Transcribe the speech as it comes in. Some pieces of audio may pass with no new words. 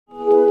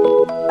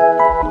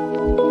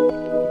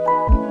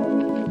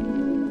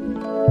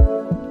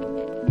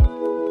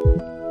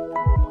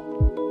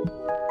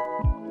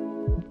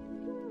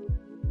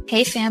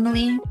Hey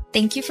family,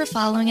 thank you for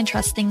following and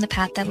trusting the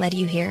path that led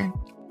you here.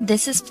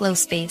 This is Flow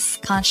Space,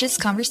 Conscious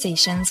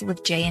Conversations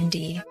with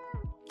J&D.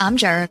 I'm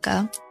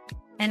Jerica.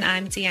 And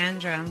I'm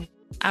Deandra.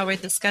 Our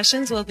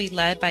discussions will be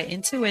led by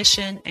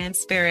intuition and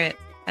spirit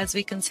as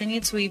we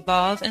continue to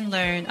evolve and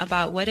learn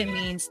about what it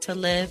means to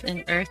live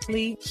an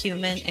earthly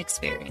human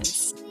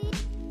experience.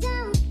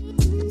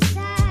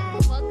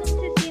 Welcome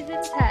to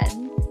Season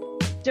 10.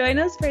 Join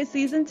us for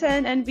Season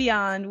 10 and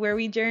beyond, where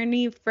we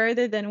journey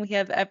further than we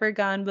have ever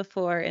gone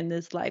before in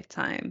this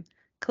lifetime,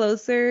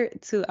 closer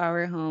to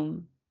our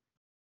home.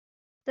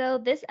 So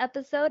this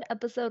episode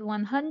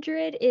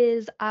 100,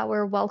 is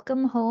our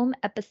Welcome Home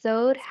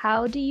episode.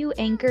 How do you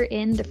anchor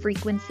in the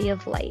frequency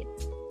of light?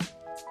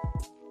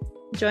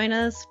 Join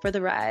us for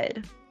the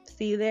ride.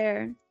 See you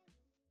there.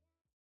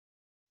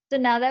 So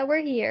now that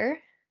we're here,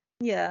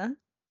 Yeah.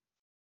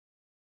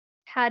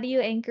 how do you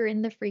anchor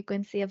in the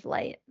frequency of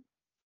light?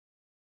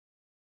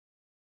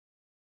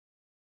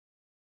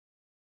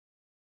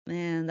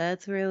 Man,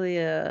 that's really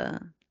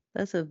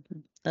that's a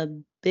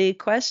big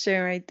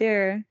question right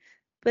there.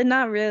 But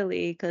not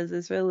really, because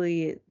it's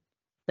really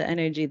the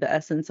energy, the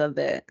essence of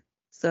it.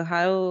 So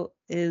how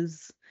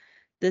is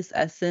this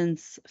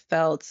essence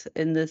felt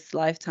in this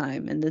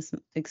lifetime, in this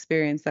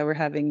experience that we're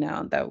having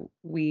now, that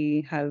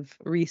we have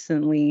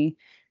recently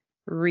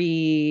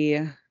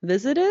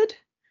revisited,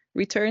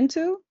 returned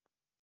to?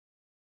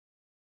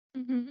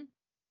 Mm-hmm.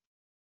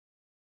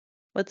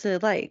 What's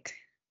it like?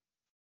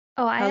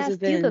 Oh, I How's it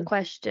asked you the been?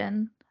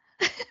 question.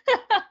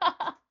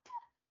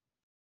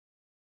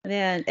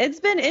 Man,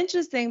 it's been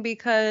interesting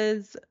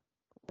because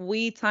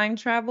we time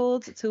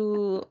traveled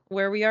to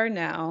where we are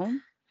now,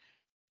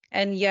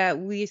 and yet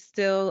we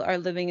still are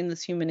living in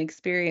this human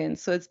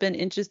experience. So it's been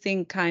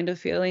interesting kind of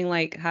feeling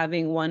like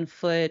having one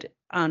foot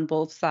on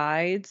both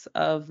sides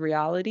of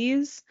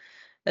realities,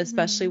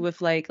 especially Mhm.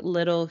 with like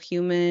little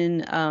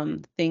human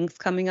things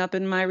coming up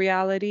in my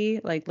reality,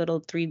 like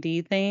little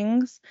 3D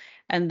things,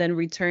 and then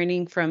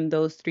returning from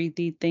those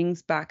 3D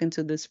things back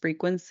into this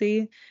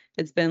frequency.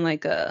 It's been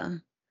like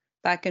a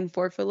back and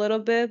forth a little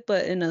bit,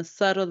 but in a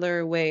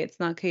subtler way. It's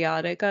not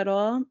chaotic at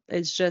all.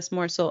 It's just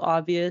more so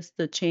obvious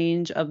the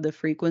change of the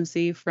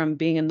frequency from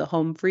being in the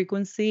home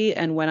frequency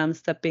and when I'm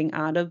stepping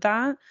out of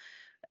that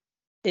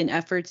in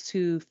efforts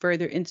to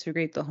further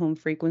integrate the home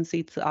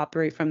frequency to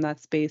operate from that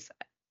space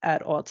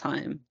at all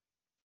time.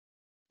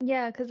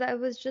 Yeah, because I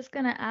was just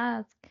gonna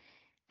ask,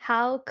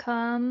 how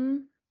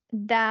come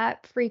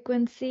that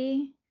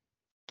frequency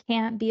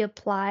can't be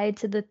applied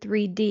to the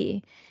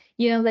 3D?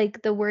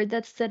 Like the word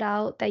that stood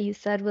out that you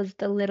said was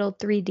the little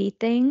 3D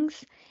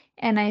things.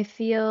 And I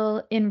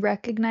feel in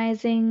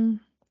recognizing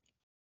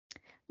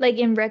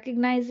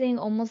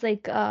almost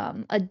like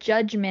a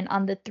judgment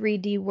on the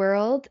 3D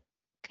world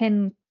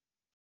can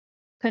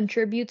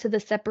contribute to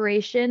the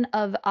separation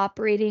of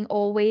operating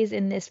always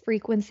in this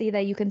frequency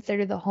that you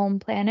consider the home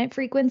planet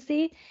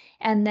frequency,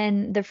 and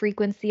then the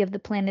frequency of the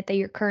planet that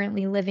you're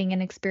currently living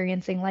and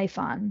experiencing life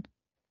on.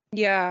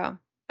 Yeah,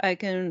 I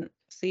can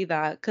see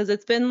that because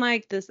it's been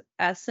like this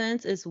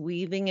essence is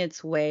weaving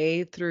its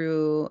way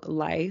through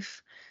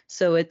life.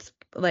 So it's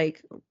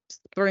like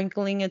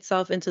sprinkling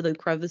itself into the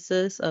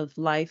crevices of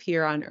life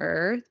here on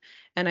Earth.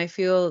 And I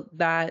feel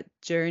that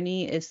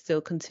journey is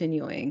still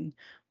continuing,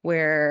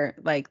 where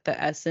like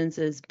the essence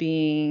is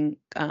being,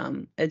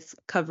 it's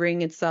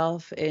covering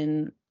itself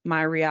in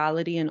my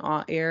reality in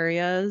all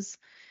areas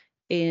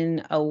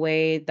in a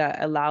way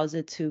that allows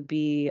it to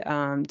be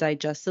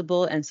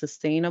digestible and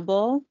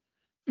sustainable.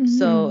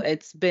 So Hmm.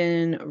 it's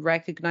been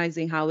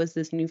recognizing how is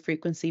this new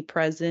frequency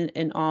present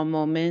in all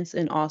moments,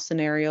 in all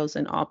scenarios,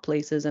 in all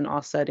places, in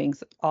all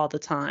settings, all the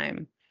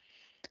time.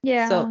 So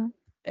Yeah.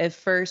 it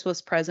first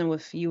was present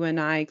with you and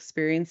I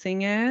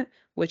experiencing it,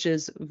 which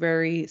is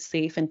very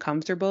safe and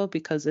comfortable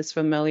because it's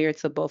familiar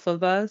to both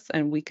of us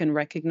and we can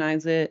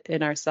recognize it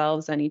in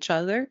ourselves and each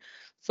other.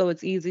 So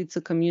it's easy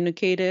to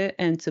communicate it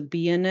and to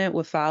be in it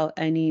without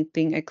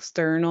anything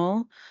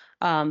external.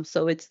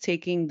 So it's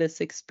taking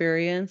this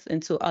experience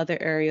into other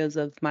areas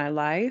of my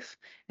life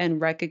and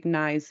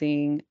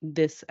recognizing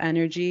this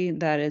energy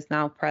that is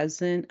now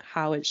present,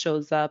 how it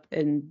shows up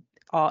in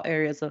all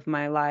areas of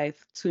my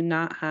life, to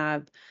not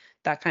have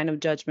that kind of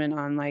judgment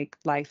on like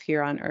life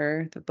here on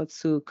earth, but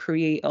to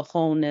create a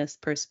wholeness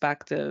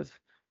perspective.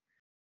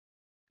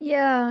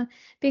 Yeah,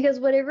 because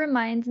what it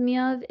reminds me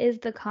of is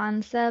the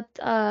concept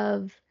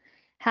of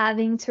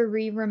having to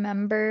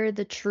re-remember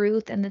the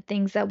truth and the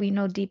things that we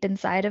know deep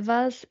inside of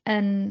us.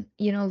 And,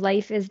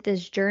 life is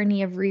this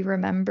journey of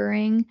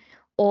re-remembering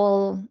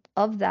all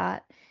of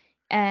that.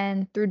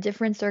 And through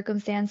different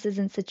circumstances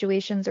and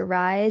situations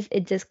arise,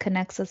 it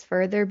disconnects us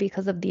further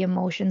because of the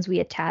emotions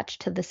we attach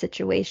to the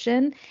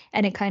situation.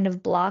 And it kind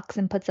of blocks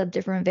and puts up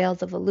different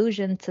veils of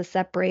illusion to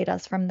separate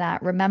us from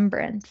that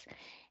remembrance.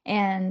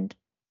 And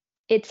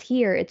it's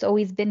here. It's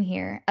always been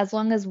here. As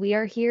long as we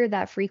are here,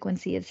 that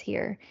frequency is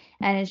here.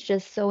 And it's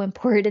just so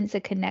important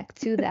to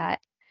connect to that.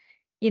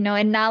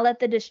 and not let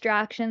the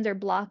distractions or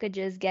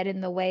blockages get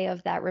in the way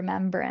of that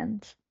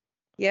remembrance.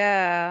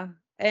 Yeah.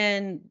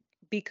 And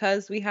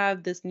because we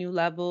have this new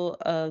level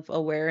of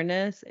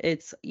awareness,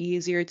 it's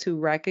easier to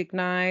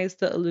recognize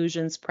the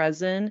illusions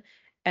present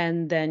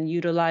and then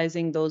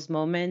utilizing those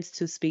moments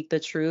to speak the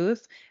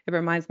truth. It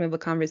reminds me of a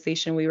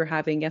conversation we were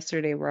having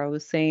yesterday where I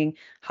was saying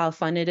how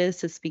fun it is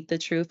to speak the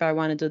truth. I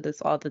want to do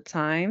this all the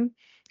time.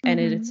 And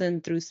it Hmm.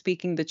 isn't through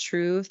speaking the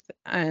truth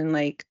and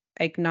like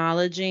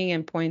acknowledging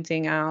and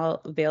pointing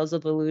out veils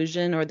of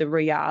illusion or the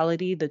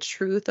reality, the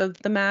truth of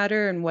the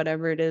matter, and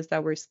whatever it is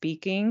that we're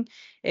speaking,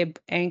 it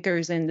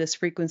anchors in this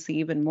frequency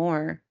even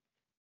more.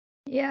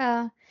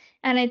 Yeah.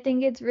 And I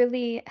think it's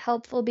really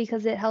helpful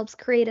because it helps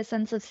create a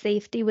sense of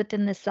safety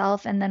within the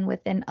self and then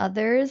within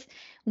others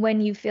when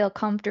you feel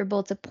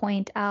comfortable to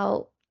point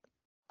out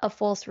a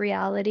false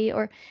reality,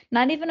 or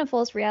not even a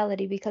false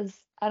reality,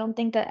 because I don't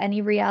think that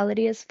any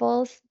reality is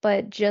false,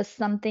 but just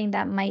something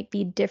that might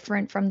be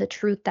different from the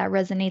truth that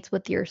resonates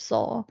with your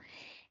soul.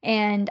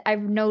 And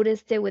I've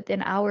noticed it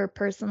within our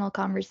personal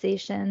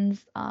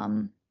conversations,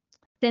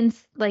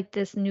 since like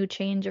this new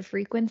change of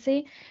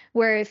frequency,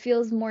 where it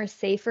feels more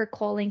safer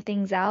calling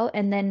things out,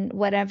 and then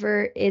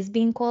whatever is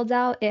being called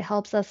out, it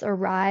helps us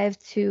arrive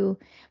to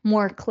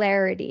more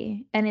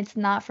clarity. And it's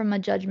not from a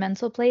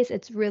judgmental place,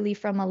 it's really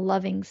from a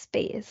loving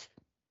space.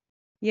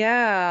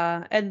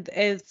 Yeah, and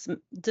it's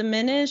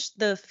diminished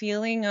the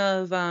feeling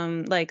of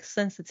like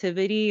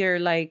sensitivity or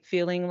like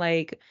feeling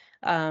like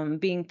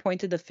being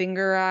pointed the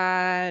finger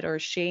at or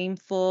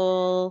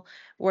shameful,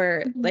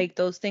 where Mhm. like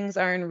those things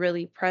aren't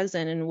really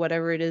present in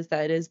whatever it is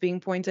that is being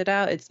pointed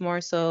out. It's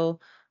more so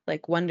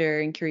like wonder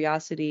and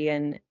curiosity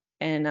and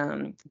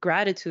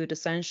gratitude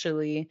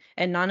essentially,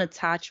 and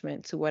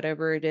non-attachment to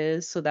whatever it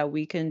is, so that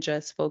we can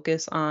just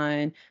focus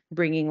on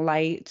bringing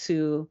light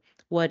to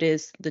what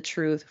is the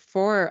truth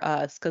for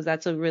us, because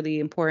that's a really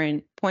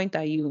important point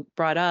that you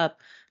brought up,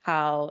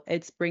 how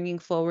it's bringing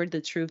forward the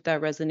truth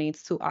that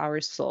resonates to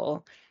our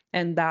soul,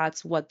 and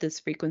that's what this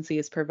frequency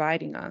is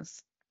providing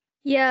us.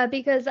 Yeah,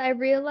 because I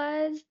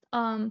realized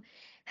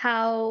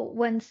how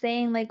when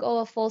saying like, oh,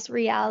 a false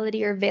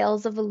reality or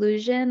veils of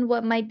illusion,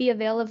 what might be a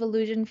veil of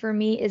illusion for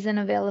me isn't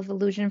a veil of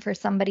illusion for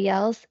somebody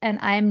else, and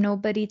I am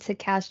nobody to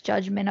cast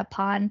judgment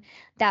upon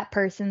that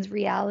person's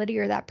reality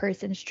or that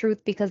person's truth,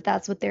 because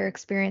that's what they're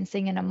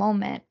experiencing in a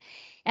moment.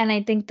 And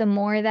I think the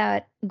more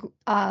that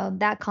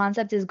that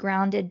concept is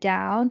grounded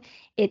down,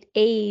 it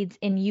aids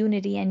in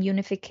unity and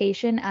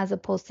unification as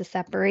opposed to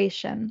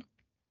separation.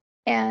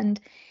 And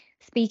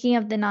speaking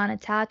of the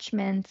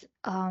non-attachment,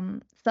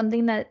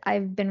 something that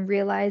I've been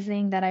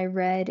realizing that I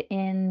read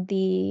in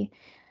the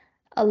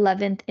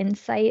 11th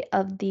insight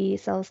of the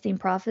Celestine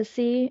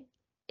prophecy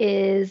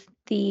is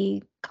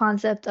the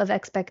concept of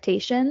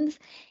expectations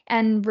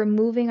and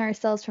removing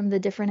ourselves from the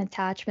different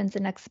attachments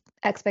and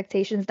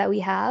expectations that we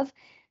have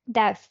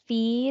that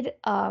feed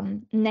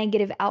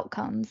negative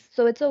outcomes.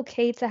 So it's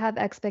okay to have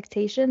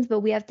expectations, but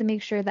we have to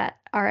make sure that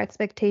our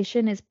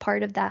expectation is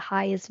part of that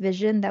highest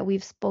vision that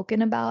we've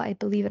spoken about, I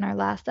believe, in our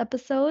last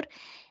episode,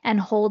 and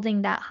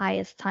holding that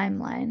highest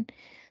timeline.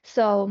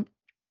 So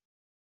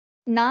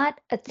not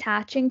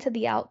attaching to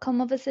the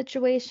outcome of a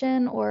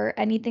situation or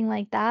anything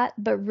like that,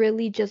 but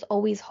really just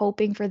always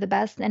hoping for the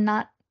best, and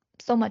not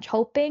so much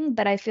hoping,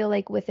 but I feel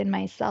like within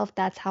myself,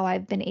 that's how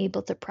I've been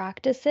able to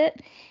practice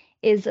it,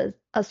 is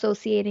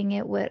associating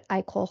it with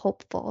I call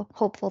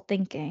hopeful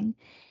thinking.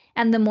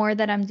 And the more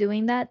that I'm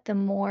doing that, the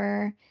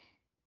more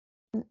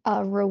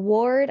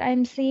reward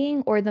I'm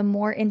seeing, or the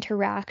more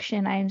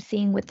interaction I'm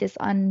seeing with this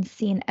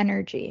unseen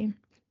energy.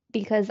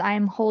 Because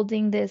I'm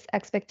holding this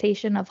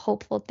expectation of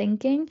hopeful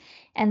thinking,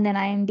 and then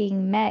I am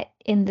being met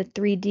in the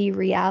 3D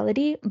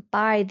reality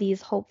by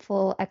these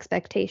hopeful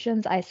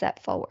expectations I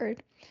set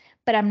forward,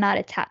 but I'm not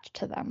attached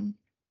to them.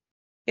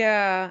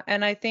 Yeah,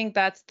 and I think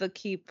that's the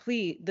key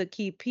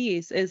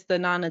piece is the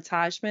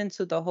non-attachment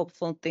to the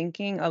hopeful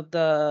thinking of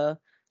the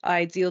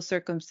ideal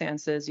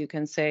circumstances, you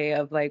can say,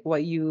 of like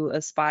what you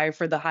aspire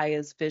for the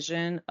highest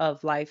vision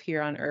of life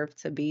here on earth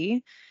to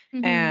be.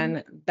 Hmm.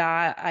 And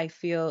that I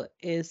feel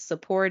is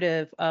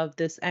supportive of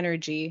this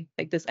energy.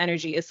 Like this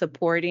energy is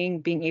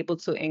supporting being able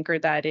to anchor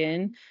that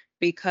in,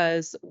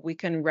 because we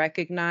can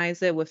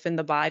recognize it within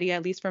the body,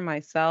 at least for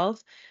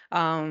myself.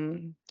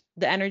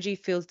 The energy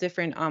feels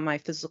different on my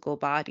physical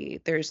body.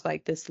 There's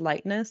like this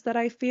lightness that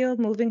I feel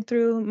moving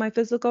through my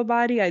physical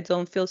body. I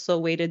don't feel so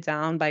weighted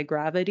down by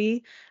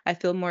gravity. I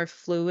feel more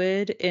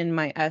fluid in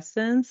my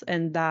essence,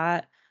 and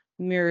that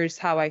mirrors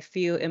how I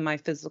feel in my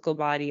physical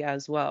body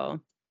as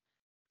well.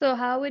 So,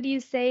 how would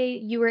you say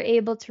you were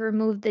able to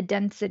remove the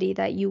density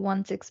that you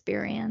once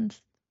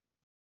experienced?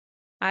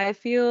 I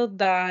feel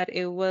that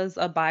it was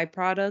a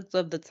byproduct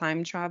of the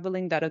time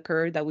traveling that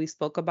occurred that we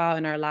spoke about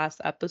in our last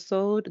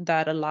episode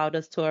that allowed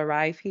us to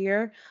arrive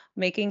here.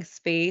 Making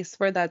space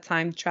for that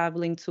time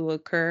traveling to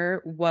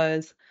occur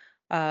was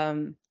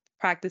um,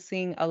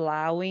 practicing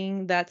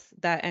allowing that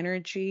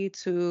energy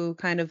to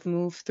kind of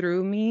move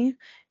through me,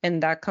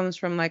 and that comes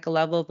from like a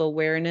level of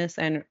awareness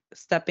and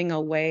stepping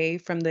away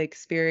from the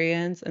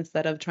experience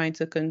instead of trying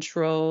to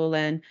control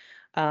and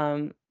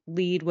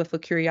lead with a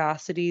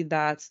curiosity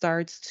that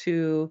starts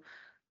to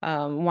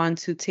want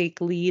to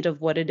take lead of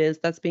what it is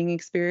that's being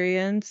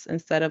experienced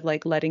instead of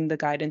like letting the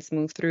guidance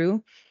move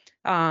through.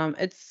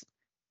 It's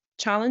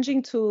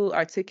challenging to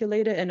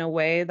articulate it in a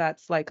way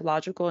that's like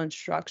logical and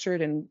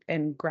structured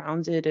and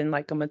grounded in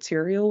like a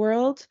material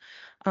world.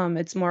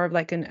 It's more of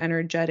like an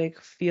energetic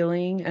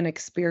feeling and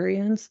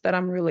experience that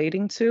I'm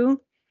relating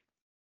to.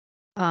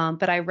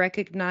 But I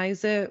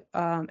recognize it.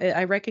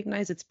 I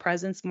recognize its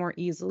presence more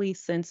easily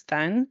since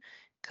then,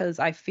 because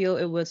I feel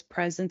it was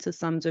present to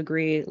some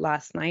degree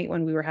last night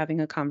when we were having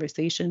a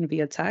conversation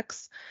via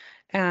text.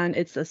 And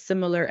it's a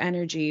similar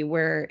energy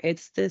where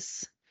it's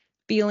this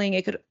feeling,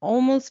 it could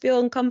almost feel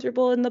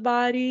uncomfortable in the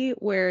body,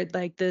 where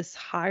like this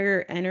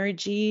higher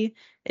energy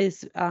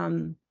is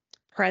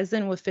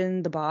present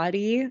within the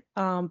body.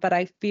 But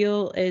I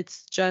feel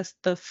it's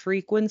just the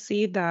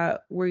frequency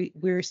that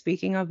we're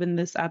speaking of in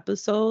this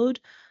episode,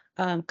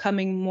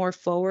 coming more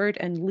forward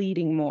and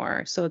leading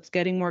more. So it's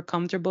getting more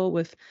comfortable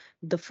with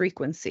the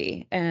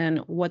frequency and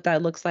what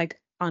that looks like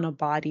on a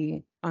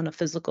body, on a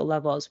physical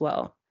level as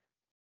well.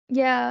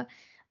 Yeah.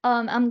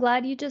 I'm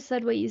glad you just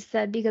said what you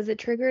said because it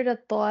triggered a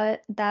thought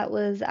that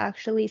was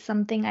actually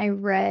something I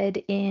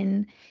read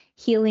in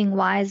Healing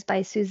Wise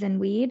by Susan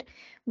Weed,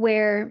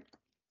 where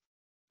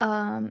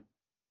um,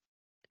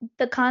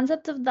 the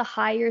concept of the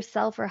higher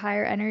self or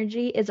higher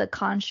energy is a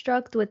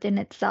construct within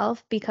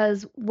itself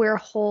because we're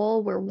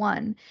whole, we're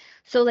one.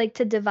 So, like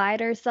to divide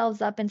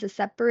ourselves up and to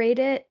separate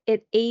it,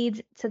 it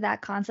aids to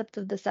that concept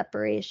of the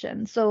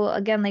separation. So,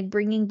 again, like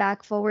bringing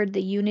back forward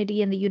the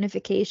unity and the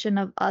unification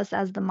of us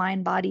as the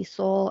mind, body,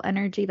 soul,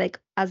 energy,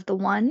 like as the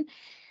one,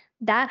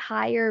 that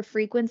higher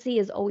frequency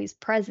is always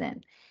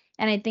present.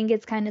 And I think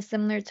it's kind of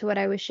similar to what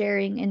I was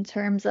sharing in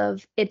terms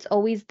of it's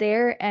always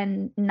there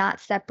and not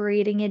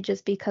separating it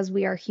just because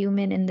we are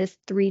human in this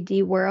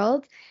 3D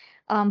world,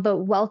 but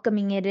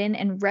welcoming it in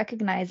and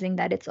recognizing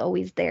that it's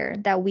always there,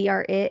 that we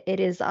are it,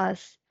 it is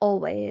us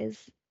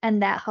always.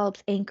 And that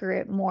helps anchor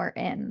it more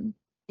in.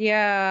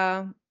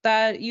 Yeah,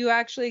 that you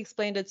actually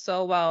explained it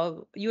so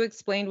well. You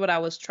explained what I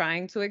was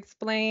trying to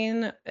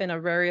explain in a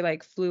very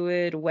like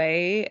fluid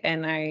way,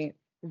 and I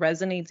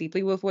resonate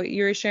deeply with what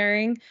you're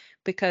sharing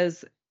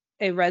because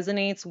it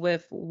resonates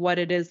with what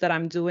it is that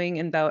I'm doing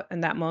in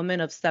that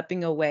moment of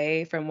stepping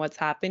away from what's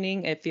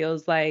happening. It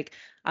feels like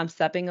I'm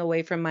stepping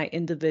away from my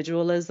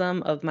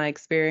individualism of my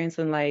experience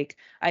and like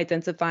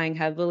identifying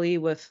heavily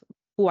with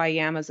who I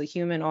am as a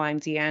human. Oh, I'm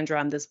Deandra,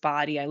 I'm this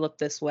body, I look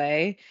this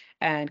way,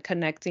 and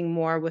connecting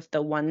more with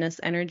the oneness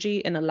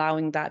energy and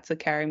allowing that to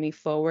carry me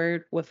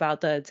forward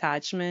without the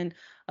attachment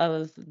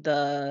of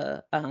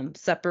the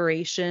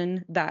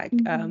separation that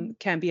Mhm.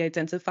 can be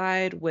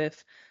identified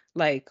with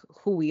like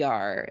who we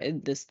are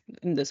in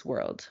this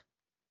world.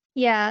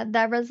 Yeah,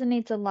 that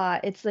resonates a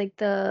lot. It's like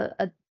the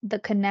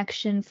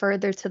connection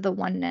further to the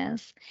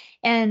oneness.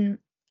 And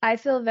I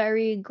feel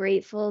very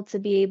grateful to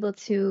be able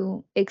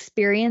to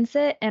experience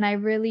it. And I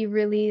really,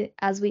 really,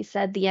 as we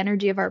said, the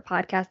energy of our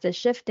podcast is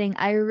shifting.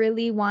 I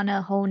really want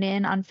to hone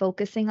in on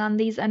focusing on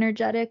these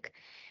energetic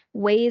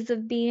ways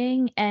of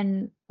being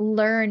and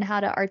learn how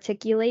to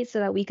articulate so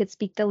that we could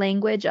speak the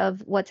language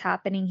of what's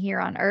happening here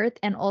on earth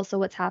and also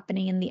what's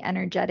happening in the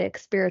energetic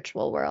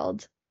spiritual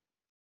world.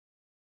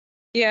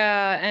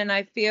 Yeah, and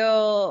I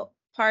feel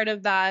part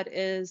of that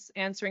is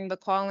answering the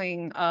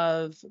calling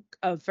of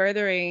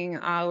furthering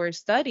our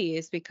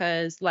studies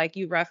because like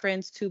you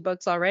referenced two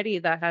books already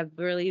that have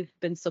really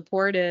been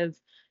supportive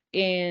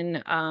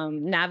in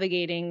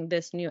navigating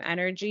this new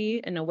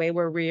energy in a way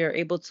where we are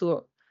able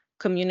to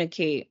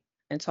communicate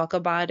and talk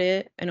about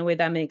it in a way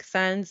that makes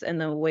sense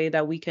and the way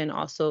that we can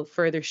also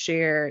further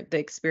share the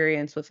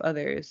experience with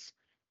others.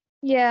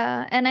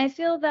 Yeah, and I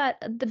feel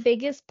that the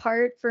biggest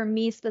part for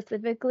me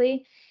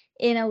specifically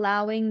in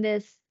allowing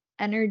this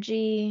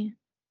energy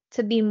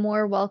to be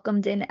more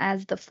welcomed in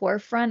as the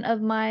forefront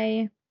of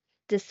my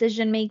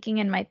decision making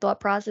and my thought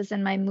process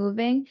and my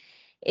moving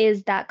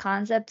is that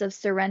concept of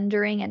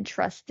surrendering and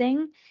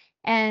trusting.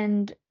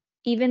 And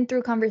even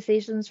through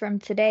conversations from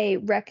today,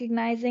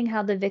 recognizing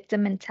how the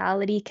victim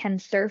mentality can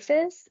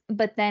surface,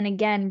 but then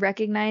again,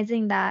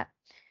 recognizing that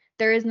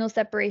there is no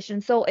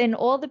separation. So in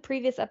all the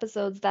previous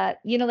episodes that,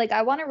 like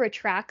I want to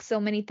retract so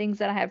many things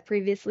that I have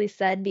previously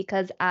said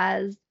because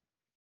as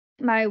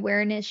my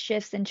awareness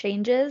shifts and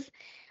changes,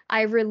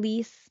 I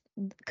release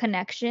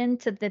connection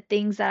to the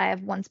things that I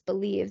have once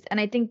believed. And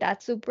I think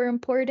that's super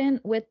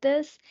important with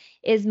this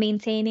is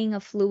maintaining a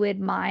fluid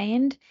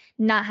mind,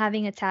 not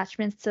having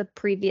attachments to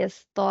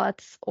previous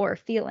thoughts or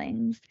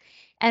feelings.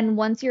 And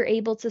once you're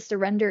able to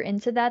surrender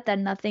into that, that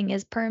nothing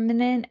is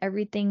permanent,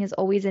 everything is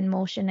always in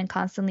motion and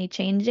constantly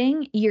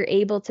changing, you're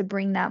able to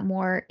bring that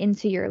more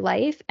into your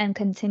life and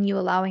continue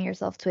allowing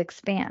yourself to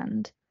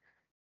expand.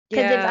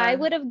 Because if I Yeah.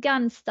 would have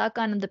gotten stuck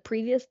on the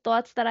previous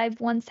thoughts that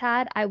I've once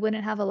had, I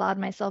wouldn't have allowed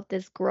myself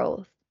this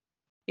growth.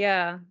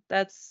 Yeah,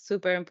 that's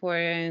super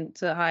important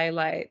to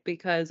highlight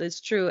because it's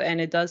true. And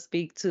it does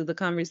speak to the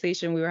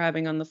conversation we were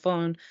having on the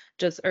phone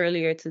just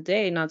earlier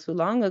today, not too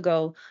long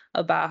ago,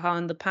 about how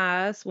in the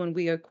past, when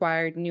we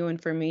acquired new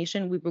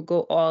information, we would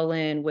go all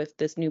in with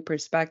this new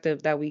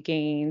perspective that we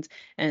gained.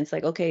 And it's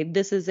like, okay,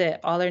 this is it,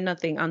 all or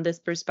nothing on this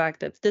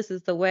perspective. This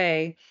is the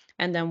way.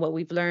 And then what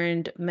we've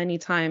learned many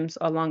times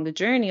along the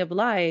journey of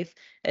life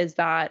is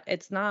that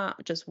it's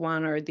not just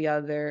one or the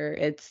other,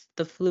 it's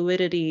the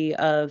fluidity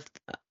of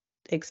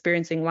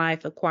experiencing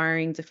life,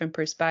 acquiring different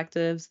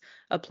perspectives,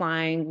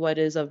 applying what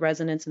is of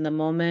resonance in the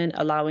moment,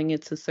 allowing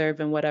it to serve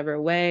in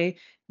whatever way,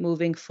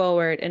 moving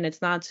forward. And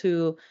it's not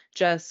to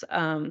just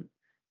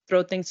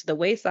throw things to the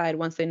wayside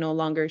once they no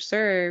longer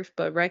serve,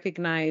 but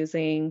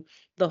recognizing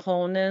the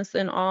wholeness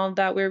in all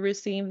that we're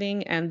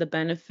receiving and the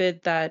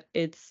benefit that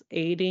it's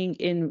aiding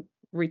in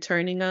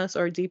returning us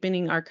or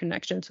deepening our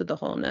connection to the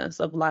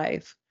wholeness of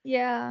life.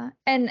 Yeah,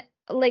 and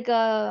like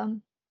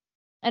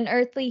an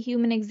earthly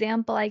human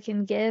example I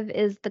can give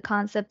is the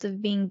concept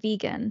of being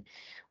vegan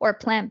or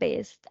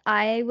plant-based.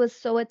 I was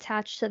so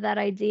attached to that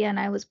idea and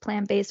I was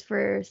plant-based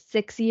for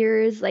 6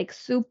 years, like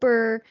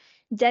super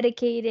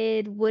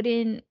dedicated,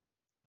 wouldn't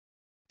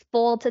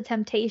fall to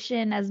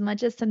temptation as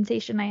much as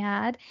temptation I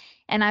had.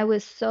 And I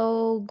was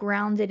so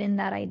grounded in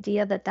that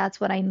idea that that's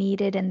what I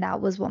needed and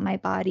that was what my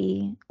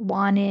body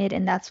wanted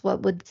and that's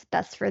what was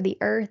best for the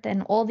earth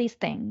and all these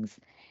things.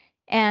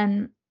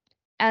 And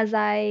as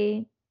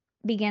I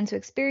began to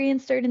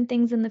experience certain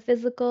things in the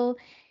physical,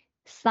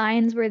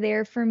 signs were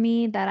there for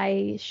me that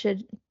I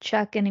should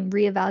check and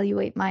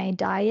reevaluate my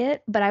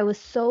diet. But I was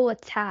so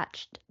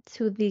attached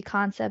to the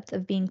concept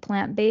of being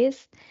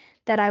plant-based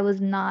that I was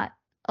not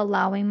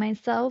allowing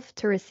myself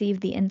to receive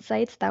the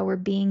insights that were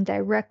being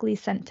directly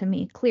sent to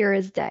me, clear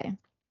as day.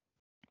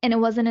 And it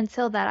wasn't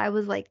until that I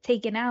was like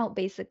taken out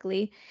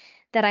basically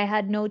that I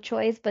had no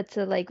choice but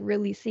to like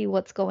really see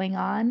what's going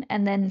on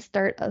and then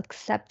start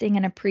accepting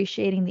and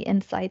appreciating the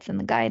insights and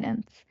the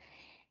guidance.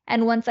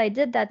 And once I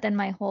did that, then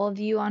my whole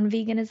view on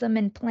veganism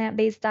and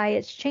plant-based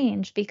diets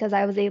changed because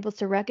I was able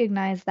to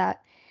recognize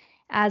that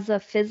as a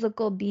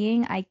physical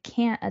being, I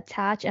can't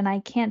attach and I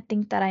can't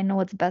think that I know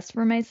what's best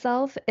for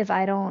myself if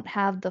I don't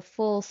have the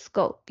full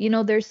scope. You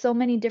know, there's so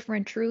many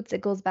different truths. It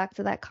goes back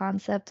to that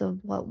concept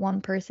of what one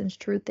person's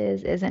truth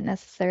is isn't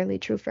necessarily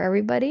true for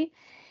everybody.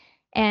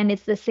 And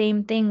it's the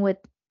same thing with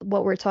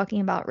what we're talking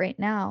about right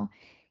now.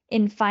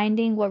 In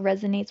finding what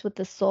resonates with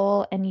the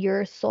soul and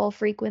your soul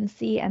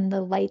frequency and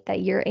the light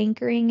that you're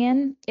anchoring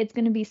in, it's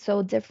going to be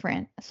so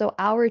different. So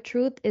our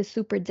truth is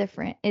super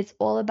different. It's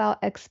all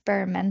about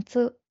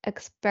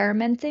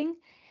experimenting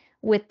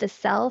with the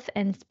self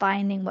and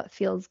finding what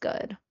feels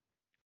good.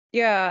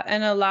 Yeah,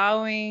 and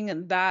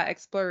allowing that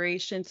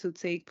exploration to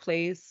take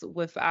place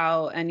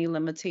without any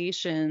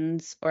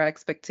limitations or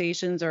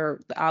expectations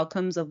or the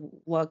outcomes of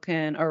what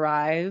can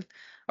arrive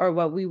or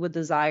what we would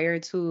desire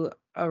to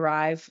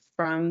arrive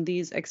from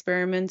these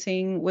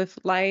experimenting with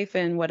life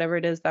and whatever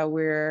it is that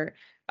we're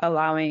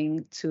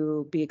allowing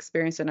to be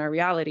experienced in our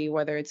reality,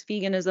 whether it's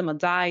veganism, a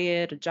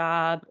diet, a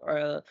job, or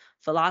a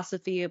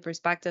philosophy, a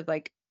perspective,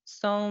 like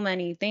so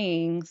many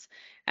things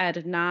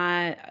and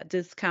not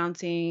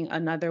discounting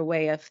another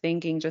way of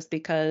thinking just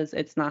because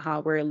it's not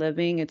how we're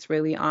living. It's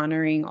really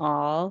honoring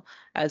all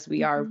as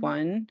we are Mhm.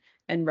 one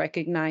and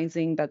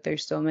recognizing that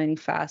there's so many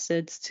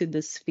facets to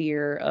the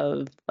sphere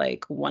of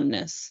like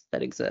oneness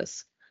that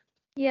exists.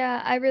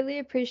 Yeah, I really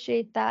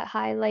appreciate that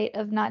highlight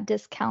of not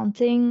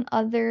discounting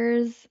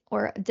others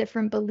or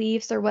different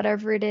beliefs or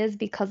whatever it is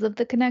because of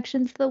the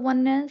connection to the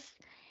oneness.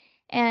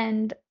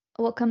 And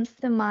what comes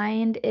to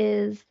mind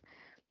is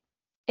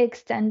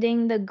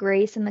extending the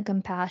grace and the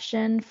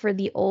compassion for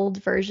the old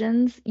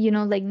versions, you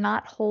know, like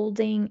not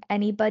holding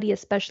anybody,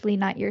 especially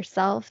not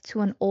yourself, to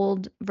an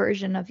old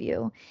version of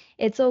you.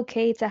 It's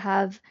okay to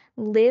have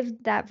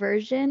lived that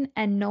version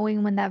and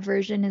knowing when that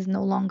version is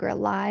no longer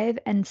alive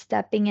and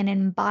stepping and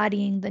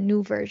embodying the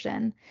new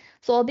version.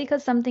 So, all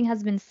because something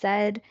has been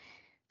said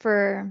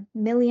for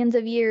millions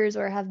of years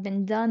or have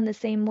been done the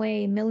same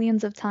way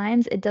millions of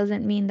times, it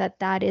doesn't mean that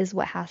that is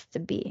what has to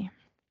be.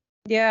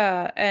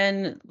 Yeah,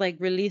 and like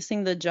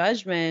releasing the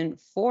judgment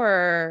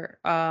for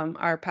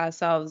our past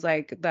selves,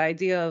 like the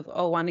idea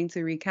of wanting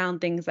to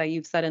recount things that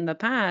you've said in the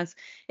past,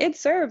 it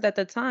served at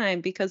the time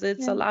because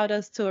it's Yeah. allowed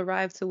us to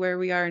arrive to where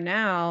we are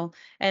now,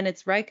 and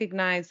it's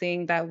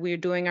recognizing that we're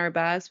doing our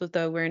best with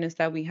the awareness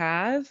that we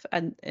have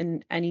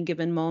in any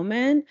given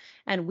moment,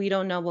 and we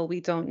don't know what we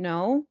don't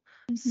know.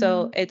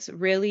 So Mhm. it's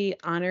really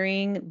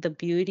honoring the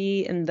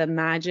beauty and the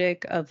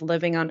magic of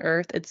living on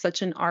earth. It's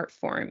such an art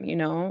form,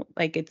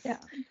 like it's Yeah.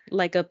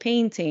 like a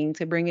painting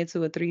to bring it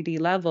to a 3D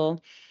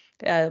level.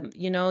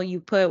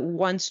 You put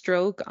one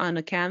stroke on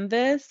a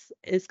canvas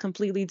is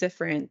completely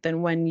different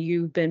than when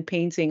you've been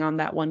painting on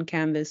that one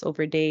canvas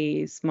over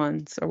days,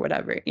 months, or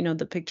whatever.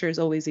 The picture is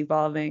always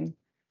evolving.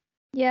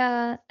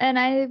 Yeah, and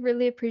I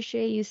really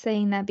appreciate you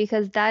saying that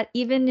because that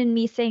even in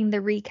me saying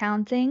the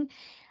recounting,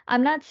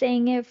 I'm not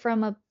saying it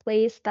from a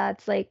place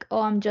that's like,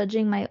 oh, I'm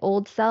judging my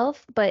old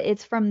self, but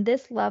it's from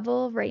this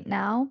level right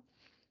now.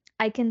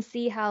 I can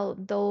see how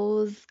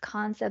those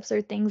concepts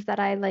or things that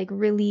I like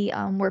really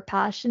were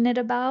passionate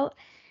about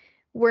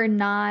were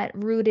not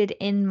rooted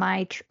in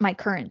my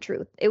current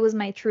truth. It was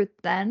my truth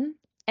then,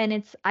 and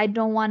it's I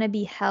don't want to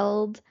be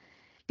held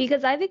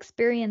because I've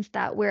experienced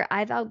that where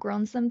I've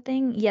outgrown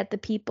something, yet the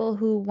people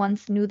who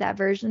once knew that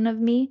version of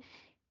me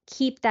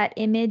keep that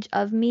image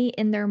of me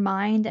in their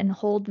mind and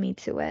hold me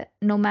to it.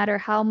 No matter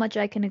how much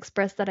I can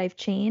express that I've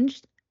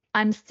changed,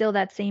 I'm still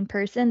that same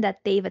person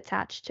that they've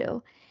attached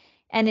to.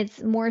 And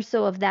it's more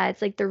so of that.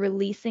 It's like the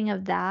releasing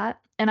of that.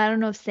 And I don't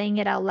know if saying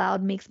it out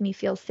loud makes me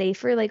feel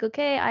safer. Like,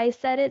 okay, I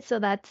said it, so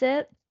that's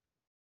it.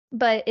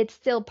 But it's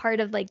still part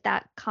of like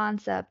that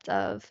concept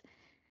of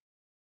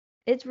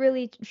it's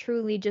really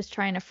truly just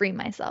trying to free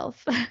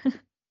myself.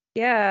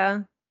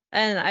 Yeah.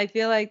 And I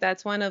feel like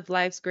that's one of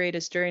life's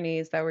greatest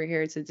journeys that we're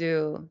here to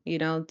do,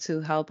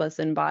 to help us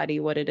embody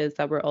what it is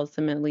that we're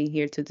ultimately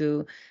here to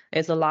do.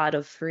 It's a lot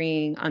of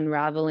freeing,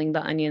 unraveling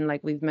the onion,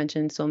 like we've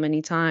mentioned so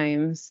many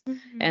times,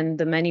 Mhm. and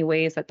the many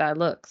ways that that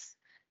looks.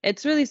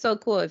 It's really so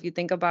cool if you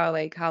think about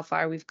like how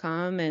far we've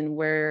come and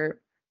where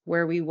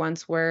we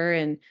once were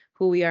and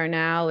who we are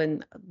now,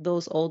 and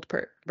those old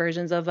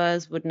versions of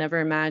us would never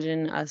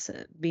imagine us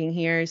being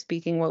here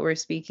speaking what we're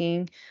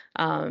speaking,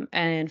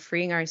 and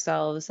freeing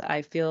ourselves,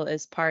 I feel,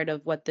 is part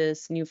of what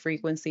this new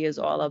frequency is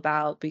all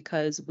about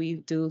because we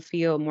do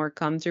feel more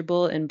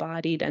comfortable,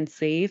 embodied, and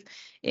safe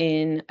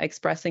in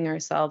expressing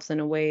ourselves in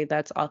a way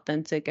that's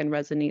authentic and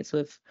resonates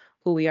with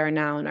who we are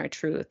now and our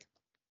truth.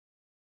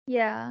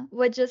 Yeah,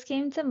 what just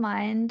came to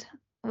mind,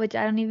 which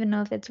I don't even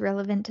know if it's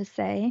relevant to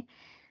say,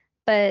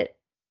 but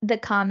the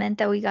comment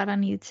that we got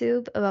on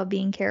YouTube about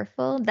being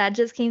careful, that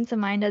just came to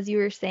mind as you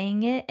were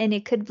saying it, and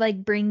it could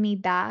like bring me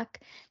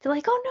back to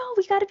like, oh no,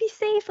 we gotta be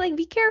safe, like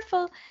be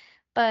careful.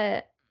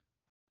 But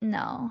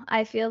no,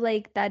 I feel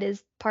like that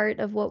is part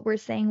of what we're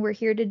saying we're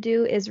here to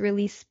do is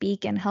really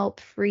speak and help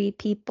free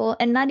people.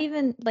 And not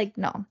even like,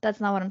 no,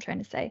 that's not what I'm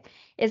trying to say.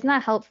 It's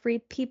not help free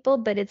people,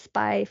 but it's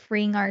by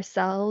freeing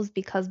ourselves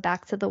because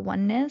back to the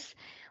oneness,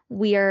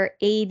 we are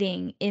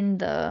aiding in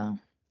the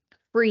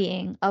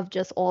freeing of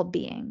just all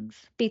beings.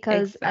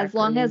 Because as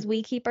long Exactly. as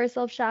we keep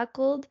ourselves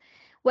shackled,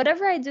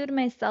 whatever I do to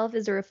myself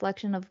is a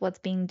reflection of what's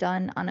being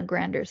done on a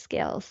grander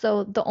scale.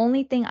 So the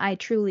only thing I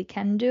truly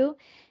can do,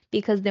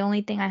 because the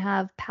only thing I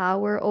have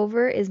power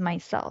over is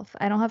myself.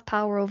 I don't have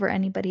power over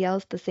anybody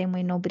else the same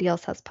way nobody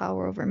else has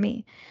power over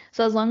me.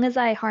 So as long as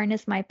I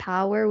harness my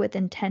power with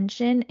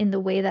intention in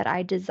the way that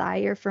I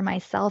desire for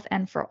myself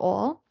and for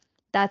all,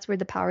 that's where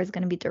the power is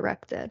going to be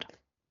directed.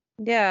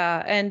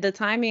 Yeah, and the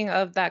timing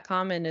of that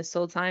comment is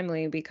so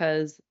timely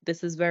because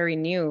this is very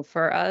new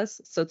for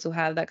us. So to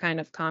have that kind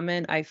of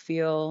comment, I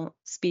feel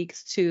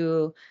speaks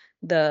to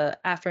the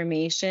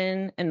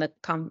affirmation and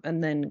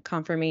and then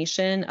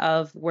confirmation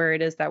of where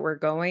it is that we're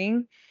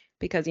going.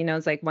 Because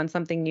it's like when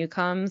something new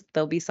comes,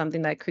 there'll be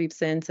something that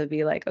creeps in to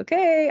be like,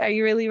 okay, are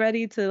you really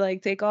ready to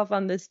like take off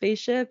on this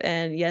spaceship?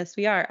 And yes,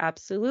 we are,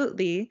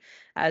 absolutely.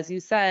 As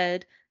you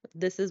said,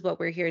 this is what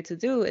we're here to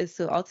do, is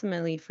to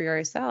ultimately free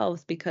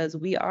ourselves because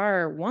we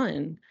are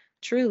one,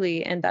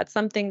 truly. And that's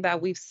something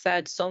that we've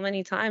said so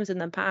many times in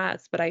the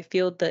past, but I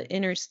feel the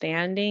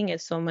understanding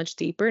is so much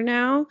deeper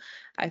now.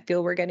 I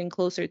feel we're getting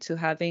closer to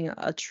having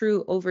a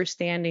true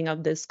understanding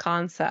of this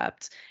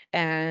concept,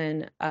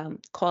 and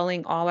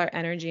calling all our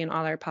energy and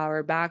all our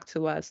power back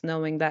to us,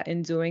 knowing that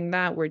in doing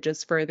that we're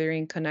just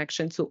furthering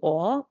connection to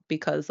all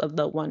because of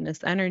the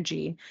oneness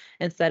energy,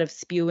 instead of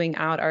spewing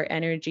out our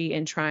energy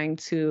and trying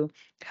to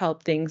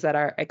help things that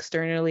are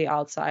externally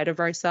outside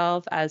of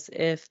ourselves, as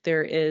if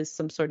there is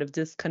some sort of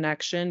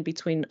disconnection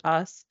between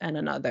us and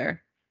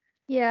another.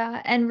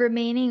 Yeah, and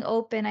remaining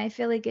open, I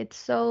feel like it's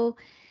so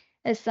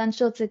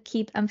essential to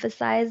keep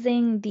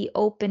emphasizing the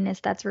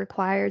openness that's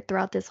required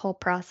throughout this whole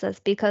process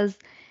because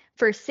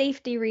for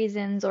safety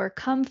reasons or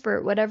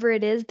comfort, whatever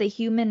it is, the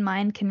human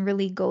mind can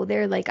really go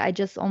there. Like I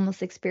just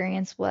almost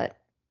experienced what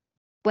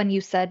when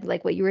you said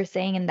like what you were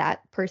saying and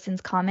that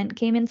person's comment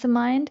came into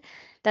mind.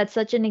 That's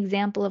such an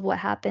example of what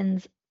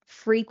happens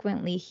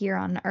frequently here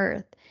on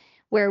earth,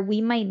 where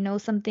we might know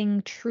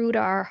something true to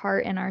our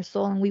heart and our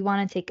soul and we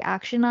want to take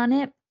action on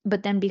it,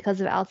 but then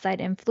because of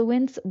outside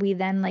influence, we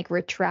then like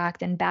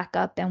retract and back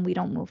up and we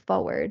don't move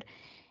forward.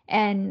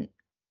 And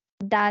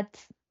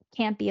that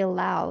can't be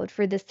allowed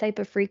for this type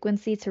of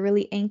frequency to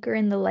really anchor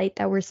in the light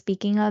that we're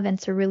speaking of and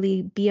to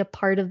really be a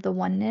part of the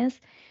oneness.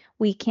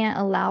 We can't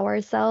allow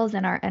ourselves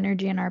and our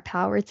energy and our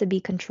power to be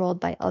controlled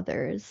by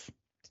others.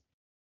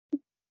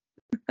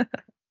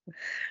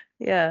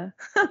 Yeah,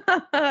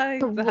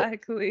 Wh-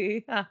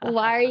 exactly.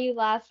 Why are you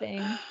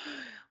laughing?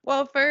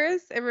 Well,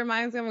 first, it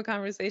reminds me of a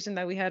conversation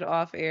that we had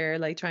off air,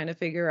 like trying to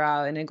figure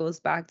out, and it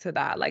goes back to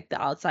that, like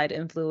the outside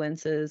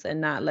influences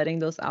and not letting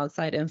those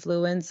outside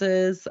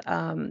influences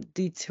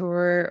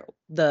detour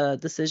the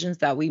decisions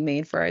that we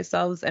made for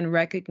ourselves, and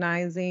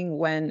recognizing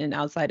when an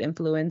outside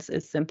influence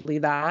is simply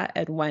that,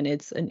 and when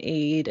it's an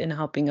aid in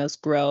helping us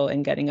grow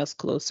and getting us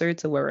closer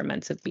to where we're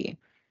meant to be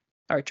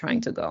or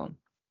trying to go.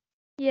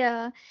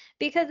 Yeah,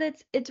 because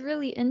it's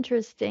really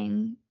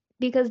interesting.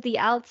 Because the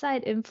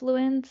outside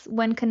influence,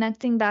 when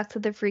connecting back to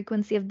the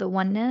frequency of the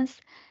oneness,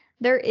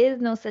 there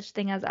is no such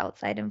thing as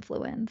outside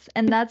influence.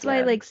 And that's why,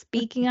 Yeah. like,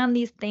 speaking on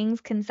these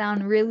things can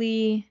sound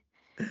really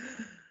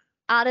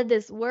out of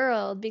this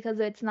world because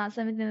it's not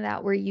something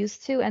that we're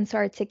used to. And to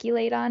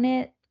articulate on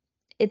it,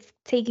 it's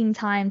taking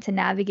time to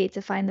navigate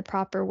to find the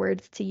proper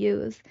words to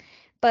use.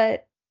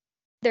 But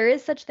there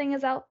is such thing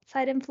as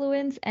outside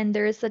influence and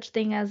there is such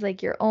thing as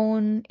like your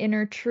own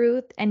inner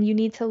truth, and you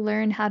need to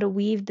learn how to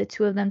weave the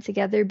two of them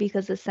together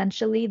because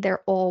essentially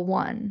they're all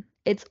one.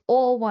 It's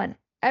all one.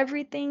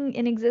 Everything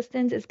in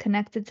existence is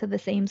connected to the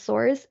same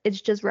source.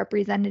 It's just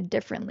represented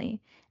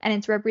differently. And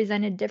it's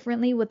represented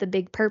differently with a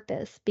big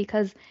purpose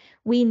because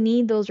we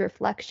need those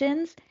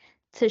reflections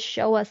to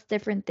show us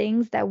different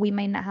things that we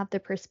might not have the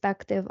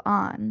perspective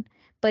on,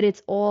 but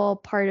it's all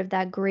part of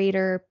that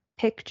greater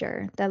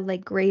picture, that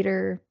like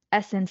greater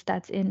essence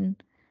that's in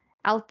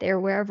out there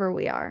wherever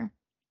we are.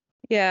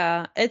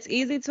 Yeah, it's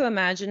easy to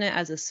imagine it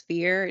as a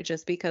sphere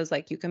just because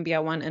like you can be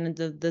at one end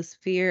of the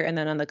sphere and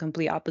then on the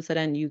complete opposite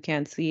end you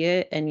can't see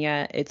it and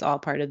yet it's all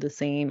part of the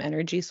same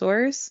energy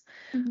source.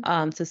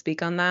 Mhm. To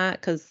speak on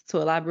that, because to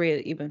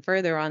elaborate even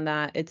further on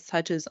that, it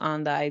touches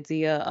on the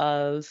idea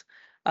of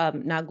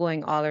not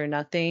going all or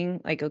nothing.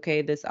 Like,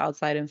 okay, this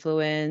outside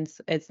influence,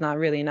 it's not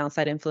really an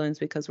outside influence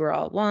because we're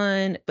all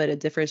one, but it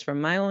differs from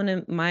my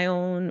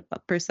own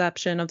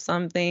perception of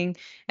something.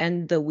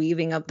 And the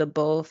weaving of the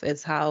both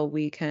is how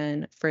we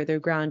can further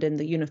ground in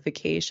the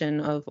unification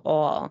of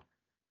all.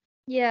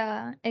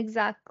 Yeah,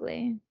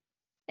 exactly.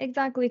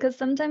 Exactly, because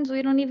sometimes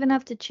we don't even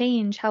have to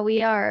change how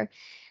we are.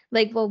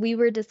 Like what we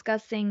were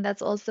discussing,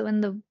 that's also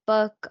in the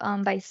book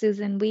by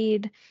Susan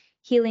Weed,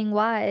 Healing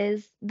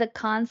Wise, the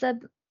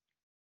concept.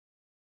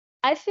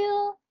 I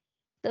feel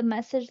the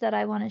message that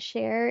I want to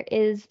share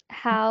is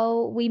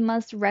how we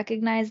must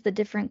recognize the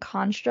different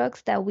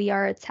constructs that we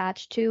are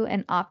attached to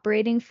and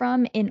operating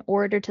from in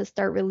order to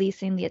start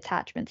releasing the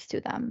attachments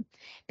to them.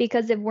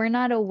 Because if we're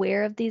not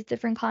aware of these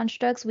different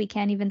constructs, we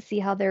can't even see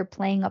how they're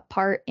playing a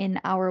part in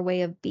our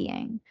way of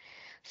being.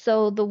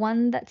 So the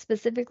one that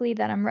specifically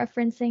that I'm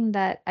referencing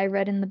that I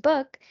read in the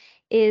book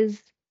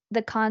is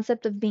the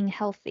concept of being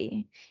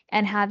healthy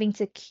and having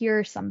to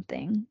cure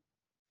something.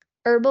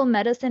 Herbal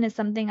medicine is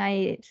something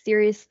I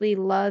seriously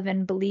love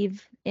and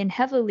believe in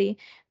heavily,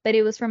 but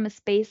it was from a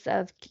space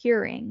of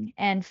curing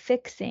and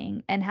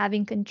fixing and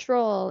having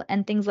control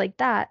and things like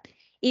that.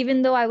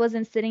 Even though I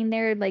wasn't sitting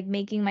there like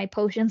making my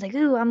potions like,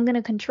 ooh, I'm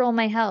gonna control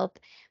my health,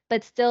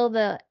 but still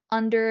the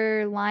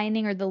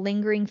underlining or the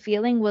lingering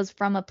feeling was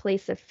from a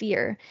place of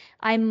fear.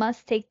 I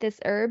must take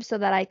this herb so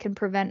that I can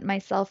prevent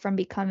myself from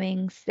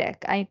becoming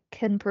sick. I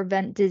can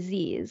prevent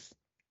disease.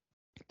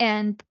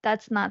 And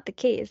that's not the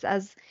case.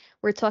 As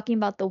we're talking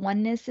about the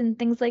oneness and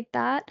things like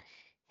that,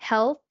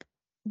 health,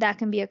 that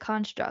can be a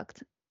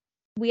construct.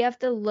 We have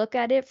to look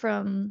at it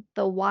from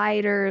the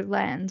wider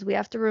lens. We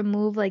have to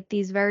remove like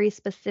these very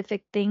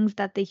specific things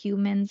that the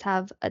humans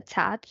have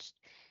attached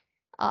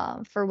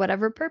for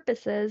whatever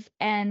purposes,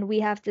 and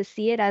we have to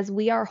see it as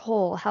we are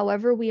whole.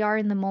 However, we are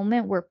in the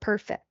moment, we're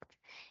perfect.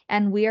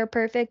 And we are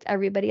perfect,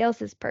 everybody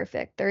else is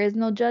perfect. There is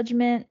no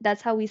judgment.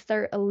 That's how we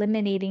start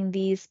eliminating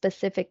these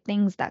specific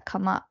things that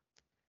come up.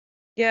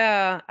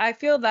 Yeah, I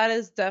feel that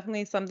is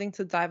definitely something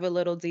to dive a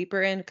little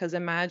deeper in because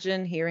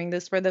imagine hearing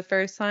this for the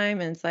first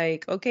time and it's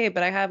like, okay,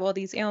 but I have all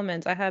these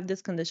ailments, I have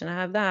this condition, I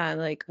have that.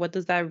 Like, what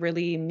does that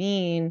really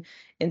mean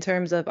in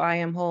terms of I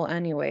am whole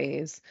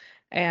anyways?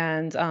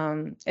 And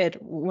it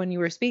when you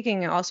were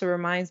speaking, it also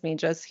reminds me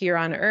just here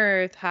on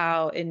Earth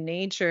how in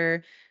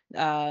nature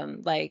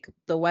like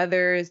the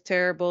weather is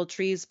terrible,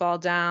 trees fall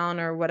down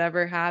or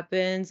whatever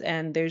happens,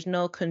 and there's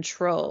no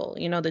control.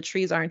 The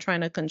trees aren't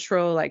trying to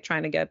control, like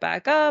trying to get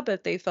back up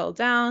if they fell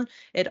down.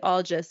 It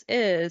all just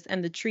is.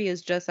 And the tree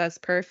is just as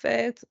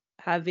perfect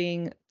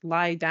having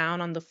lie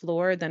down on the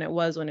floor than it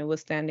was when it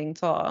was standing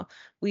tall.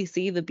 We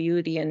see the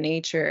beauty in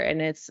nature,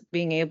 and it's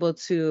being able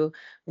to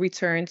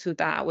return to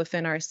that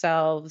within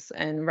ourselves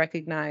and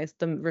recognize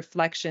the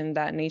reflection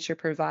that nature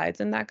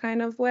provides in that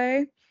kind of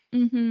way.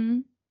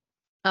 Mm-hmm.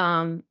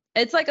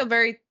 It's like a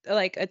very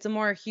like it's a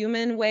more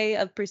human way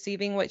of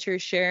perceiving what you're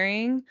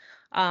sharing.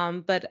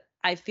 But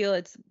I feel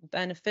it's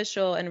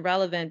beneficial and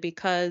relevant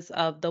because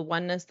of the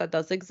oneness that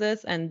does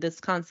exist, and this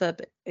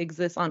concept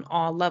exists on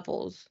all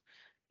levels,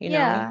 you know?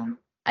 Yeah,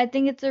 I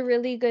think it's a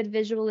really good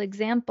visual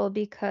example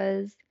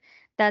because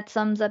that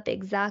sums up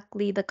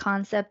exactly the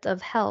concept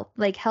of health.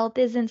 Like, health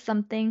isn't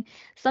something,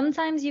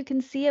 sometimes you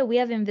can see it. We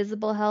have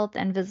invisible health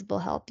and visible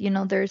health.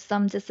 There's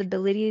some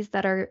disabilities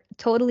that are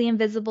totally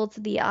invisible to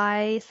the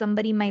eye.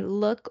 Somebody might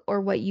look or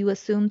what you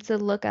assume to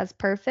look as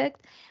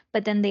perfect,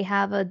 but then they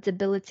have a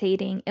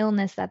debilitating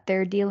illness that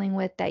they're dealing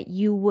with that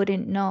you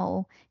wouldn't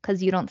know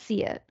because you don't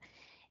see it.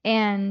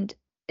 And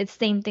it's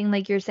same thing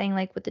like you're saying,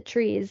 like with the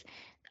trees.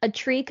 A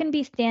tree can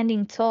be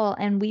standing tall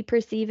and we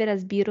perceive it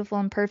as beautiful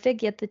and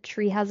perfect, yet the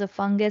tree has a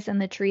fungus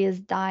and the tree is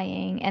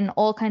dying and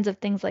all kinds of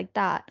things like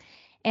that.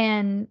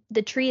 And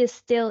the tree is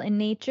still in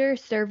nature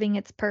serving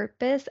its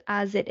purpose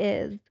as it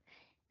is.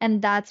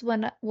 And that's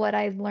what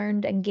I've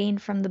learned and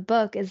gained from the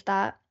book is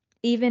that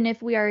even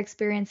if we are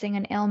experiencing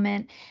an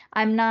ailment,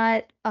 I'm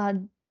not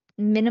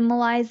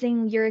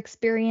minimalizing your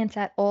experience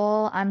at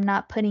all. I'm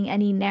not putting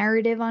any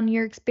narrative on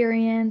your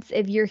experience.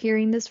 If you're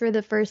hearing this for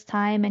the first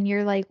time and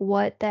you're like,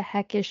 what the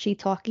heck is she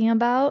talking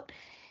about?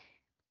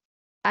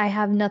 I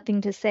have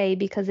nothing to say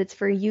because it's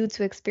for you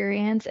to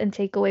experience and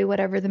take away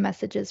whatever the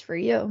message is for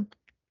you.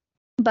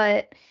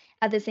 But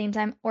at the same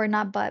time, or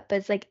not but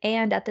it's like,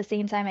 and at the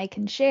same time, I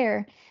can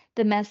share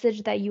the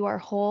message that you are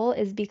whole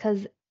is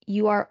because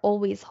you are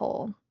always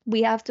whole.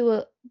 We have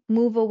to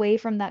move away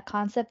from that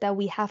concept that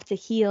we have to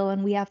heal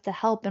and we have to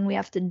help and we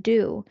have to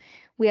do.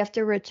 We have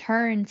to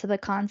return to the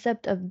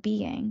concept of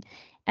being.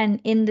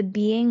 And in the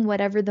being,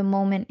 whatever the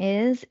moment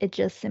is, it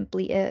just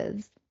simply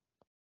is.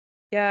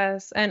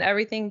 Yes, and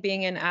everything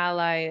being an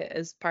ally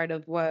is part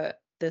of what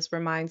this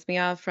reminds me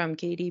of from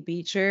Katie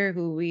Beecher,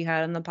 who we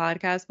had on the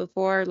podcast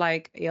before,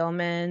 like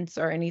ailments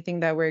or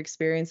anything that we're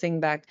experiencing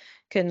that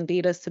can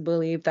lead us to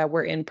believe that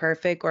we're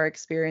imperfect or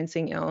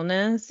experiencing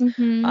illness.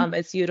 Mm-hmm.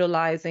 It's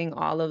utilizing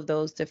all of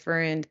those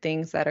different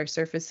things that are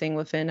surfacing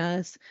within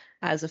us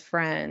as a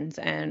friend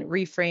and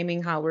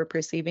reframing how we're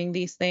perceiving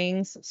these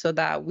things so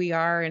that we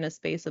are in a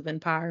space of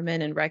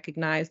empowerment and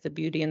recognize the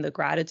beauty and the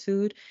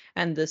gratitude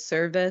and the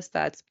service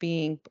that's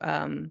being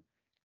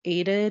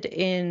aided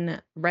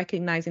in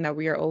recognizing that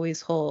we are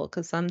always whole.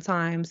 Because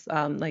sometimes,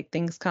 like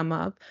things come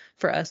up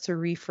for us to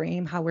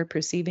reframe how we're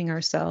perceiving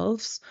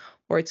ourselves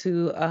or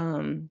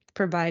to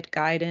provide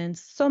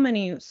guidance.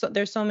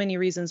 There's so many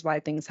reasons why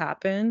things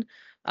happen,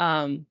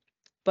 um,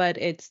 but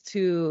it's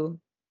to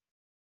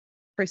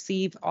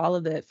perceive all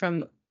of it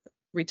from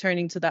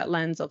returning to that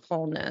lens of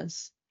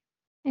wholeness.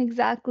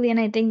 Exactly. And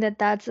I think that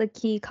that's a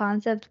key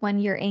concept when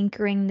you're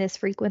anchoring this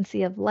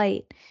frequency of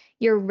light.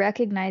 You're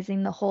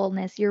recognizing the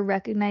wholeness, you're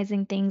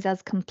recognizing things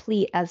as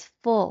complete, as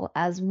full,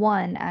 as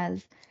one,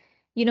 as,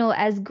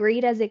 as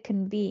great as it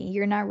can be.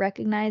 You're not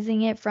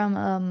recognizing it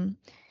from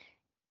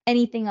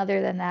anything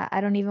other than that.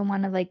 I don't even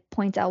want to like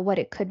point out what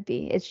it could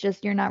be. It's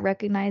just you're not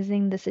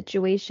recognizing the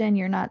situation,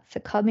 you're not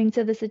succumbing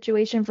to the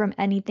situation from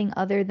anything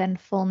other than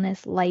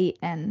fullness, light,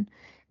 and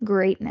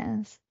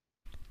greatness.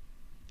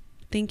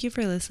 Thank you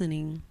for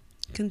listening.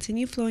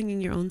 Continue flowing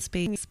in your own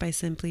space by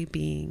simply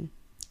being.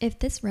 If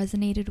this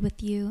resonated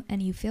with you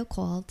and you feel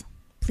called,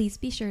 please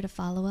be sure to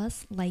follow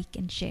us, like,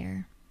 and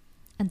share.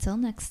 Until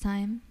next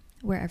time,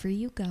 wherever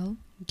you go,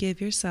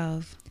 give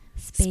yourself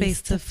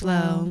space to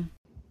flow.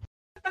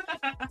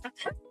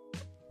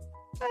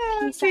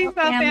 Peace out,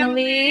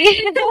 family.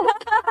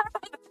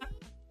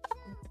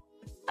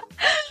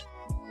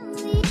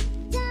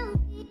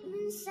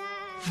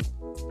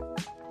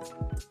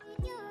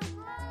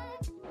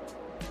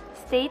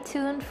 Stay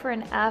tuned for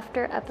an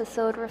after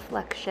episode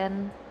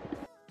reflection.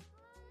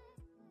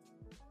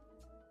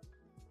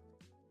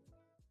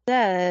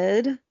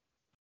 Said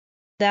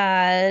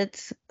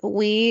that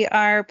we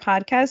are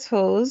podcast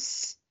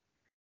hosts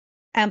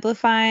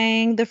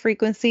amplifying the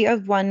frequency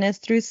of oneness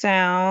through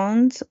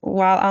sound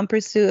while on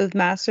pursuit of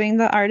mastering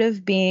the art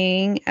of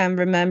being and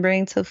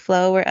remembering to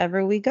flow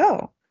wherever we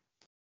go.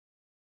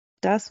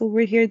 That's what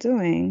we're here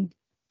doing.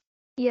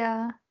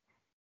 Yeah.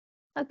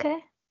 Okay.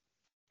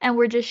 And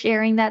we're just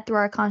sharing that through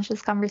our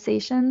conscious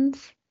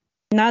conversations?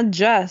 Not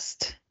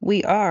just,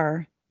 we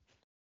are.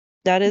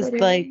 That is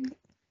like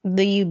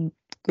the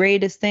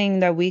greatest thing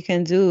that we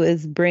can do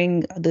is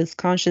bring this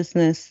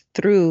consciousness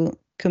through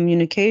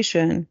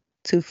communication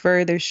to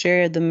further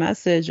share the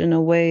message in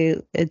a way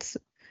it's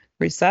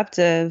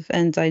receptive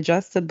and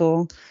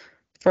digestible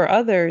for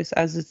others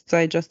as it's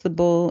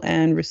digestible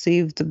and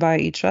received by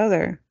each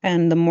other.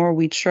 And the more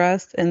we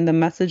trust in the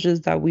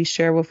messages that we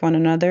share with one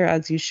another,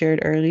 as you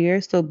shared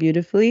earlier so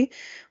beautifully,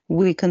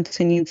 we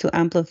continue to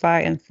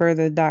amplify and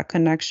further that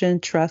connection,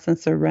 trust, and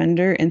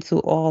surrender into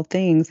all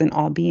things and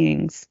all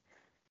beings.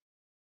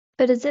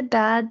 But is it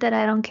bad that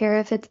I don't care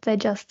if it's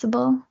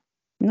digestible?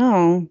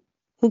 No.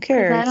 Who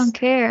cares? I don't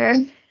care.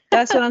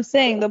 That's what I'm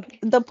saying.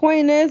 The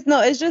point is,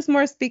 no, it's just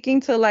more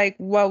speaking to like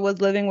what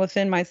was living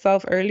within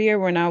myself earlier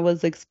when I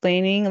was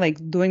explaining, like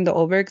doing the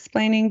over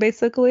explaining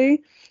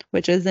basically,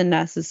 which isn't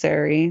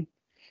necessary.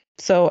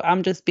 So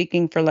I'm just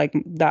speaking for like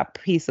that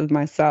piece of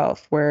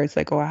myself where it's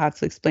like, oh, I have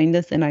to explain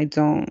this and I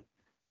don't.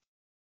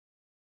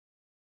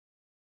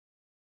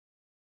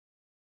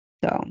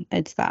 So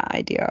it's that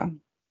idea.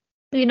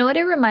 You know what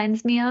it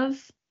reminds me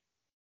of?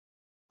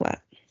 What?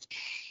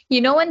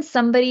 You know when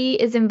somebody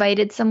is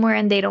invited somewhere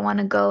and they don't want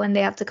to go and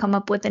they have to come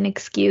up with an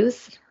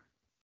excuse?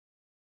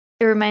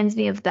 It reminds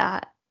me of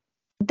that.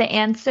 The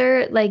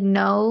answer, like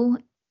no,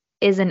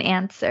 is an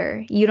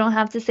answer. You don't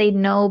have to say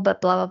no,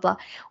 but blah, blah,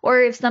 blah.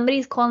 Or if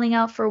somebody's calling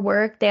out for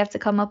work, they have to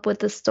come up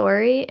with a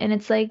story. And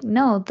it's like,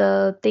 no,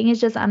 the thing is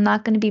just, I'm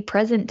not going to be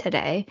present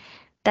today.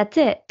 That's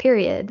it,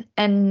 period.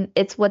 And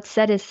it's what's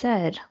said is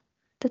said.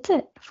 That's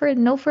it. For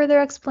no further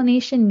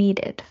explanation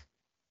needed.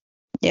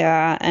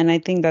 Yeah, and I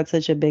think that's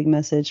such a big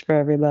message for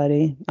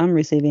everybody. I'm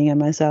receiving it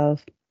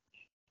myself.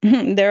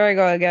 There I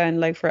go again,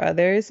 like for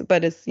others,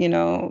 but it's,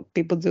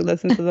 people do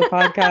listen to the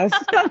podcast.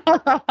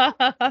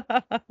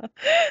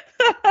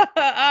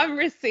 I'm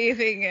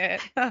receiving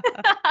it.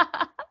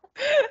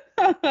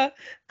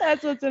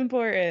 That's what's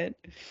important.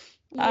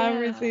 I'm Yeah.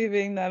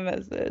 receiving that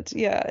message.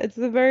 Yeah, it's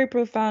a very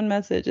profound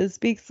message. It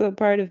speaks to a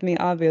part of me,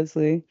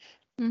 obviously.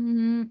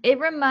 It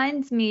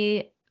reminds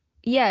me,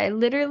 yeah, it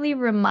literally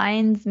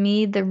reminds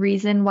me the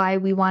reason why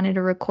we wanted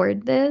to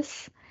record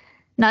this.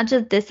 Not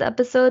just this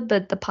episode,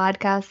 but the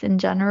podcast in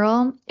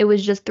general. It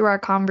was just through our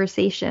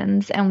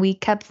conversations, and we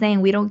kept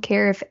saying we don't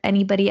care if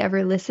anybody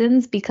ever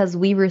listens because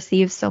we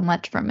receive so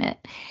much from it.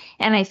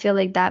 And I feel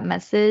like that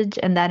message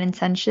and that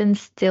intention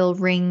still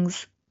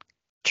rings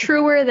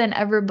truer than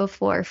ever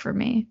before for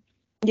me.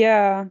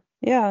 Yeah,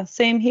 yeah,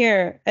 same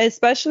here.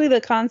 Especially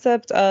the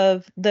concept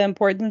of the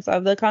importance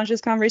of the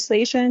conscious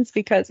conversations,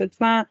 because it's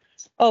not,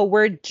 oh,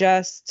 we're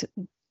just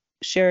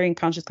sharing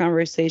conscious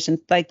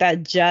conversations. Like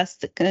that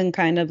just can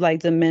kind of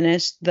like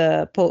diminish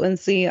the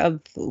potency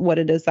of what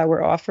it is that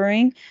we're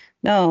offering.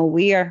 No,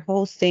 we are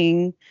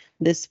hosting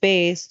this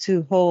space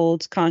to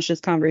hold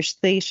conscious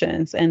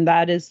conversations, and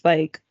that is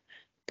like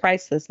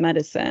priceless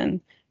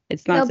medicine.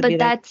 It's not No, to be but like,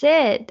 that's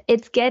it.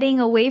 It's getting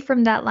away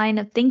from that line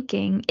of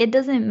thinking. It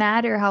doesn't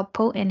matter how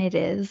potent it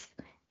is.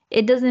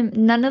 It doesn't,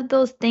 none of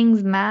those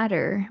things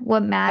matter.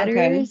 What okay.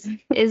 matters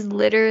is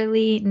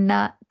literally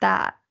not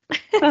that.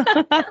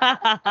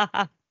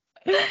 I'm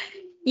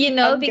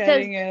Because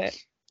getting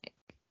it.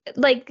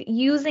 like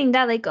using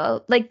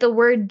that like the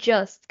word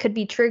just could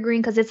be triggering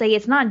because it's like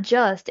it's not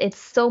just, it's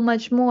so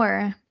much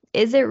more.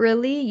 Is it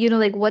really?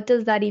 Like what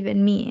does that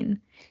even mean?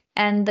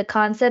 And the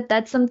concept,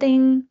 that's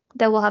something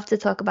that we'll have to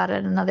talk about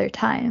at another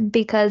time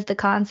because the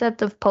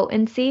concept of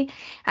potency,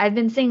 I've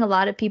been seeing a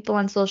lot of people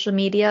on social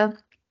media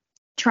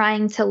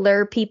trying to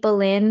lure people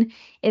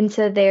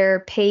into their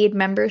paid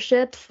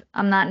memberships.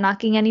 I'm not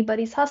knocking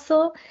anybody's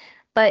hustle,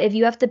 but if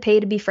you have to pay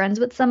to be friends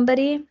with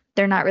somebody,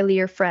 they're not really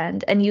your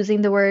friend. And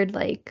using the word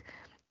like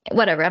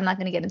whatever, I'm not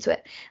going to get into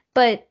it.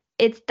 But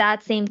it's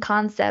that same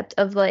concept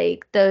of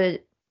like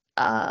the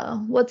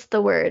what's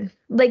the word?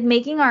 Like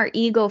making our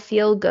ego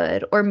feel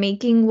good or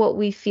making what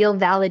we feel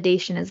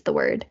validation is the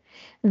word.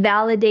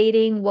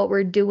 Validating what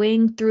we're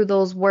doing through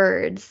those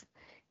words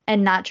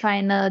and not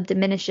trying to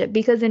diminish it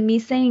because in me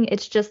saying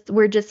it's just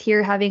we're just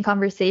here having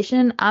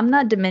conversation, I'm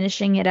not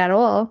diminishing it at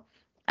all.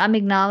 I'm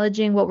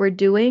acknowledging what we're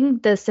doing,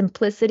 the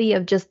simplicity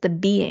of just the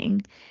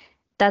being.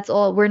 That's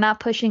all. We're not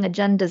pushing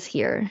agendas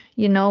here.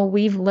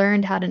 We've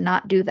learned how to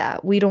not do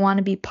that. We don't want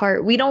to be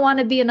we don't want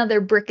to be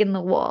another brick in the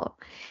wall.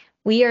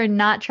 We are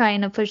not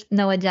trying to push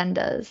no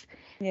agendas.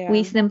 We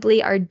Yeah.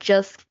 simply are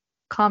just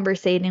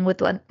conversating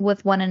with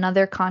one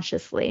another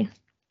consciously.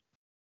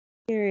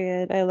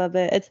 Period. I love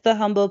it. It's the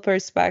humble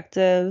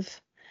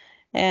perspective.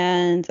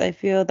 And I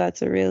feel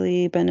that's a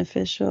really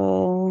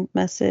beneficial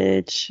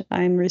message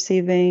I'm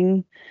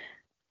receiving.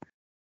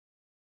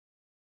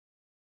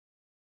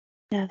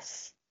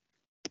 Yes.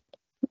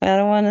 I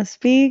don't want to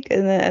speak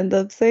and then end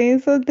up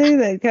saying something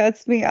that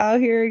cuts me out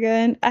here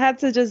again. I have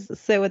to just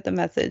sit with the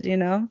message.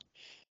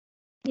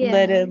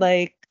 Let Yeah. it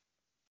like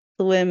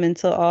swim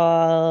into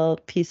all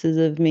pieces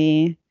of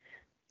me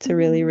to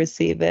really Mhm.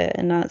 receive it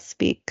and not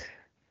speak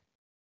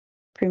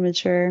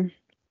premature.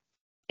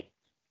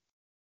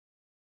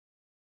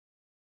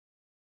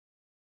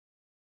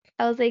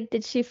 I was like,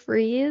 did she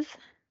freeze?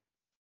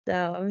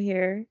 So I'm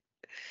here.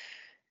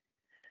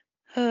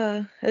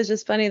 It's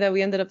just funny that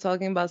we ended up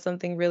talking about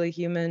something really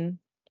human,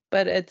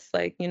 but it's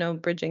like,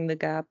 bridging the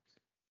gap.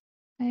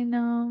 I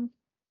know.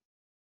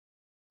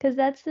 Because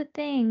that's the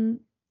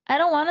thing. I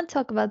don't want to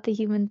talk about the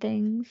human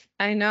things.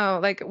 I know,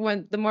 like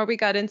when the more we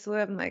got into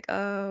it, I'm like,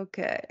 oh,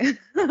 okay.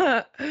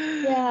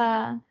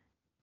 Yeah.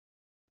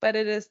 But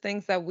it is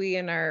things that we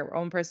in our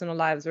own personal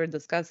lives were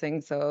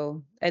discussing,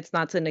 so it's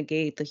not to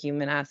negate the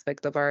human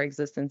aspect of our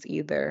existence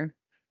either.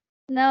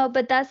 No,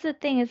 but that's the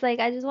thing. It's like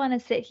I just want to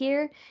sit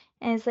here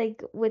and it's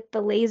like with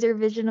the laser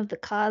vision of the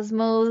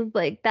cosmos,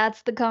 like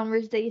that's the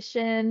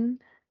conversation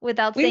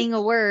without We, saying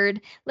a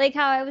word. Like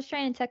how I was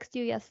trying to text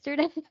you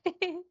yesterday.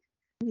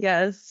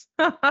 yes.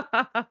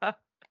 Oh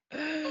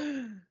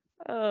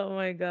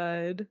my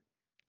God.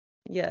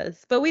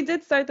 Yes. But we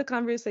did start the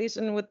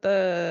conversation with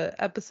the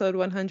episode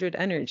 100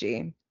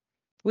 energy.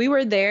 We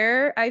were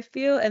there, I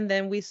feel, and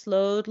then we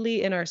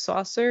slowly in our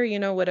saucer,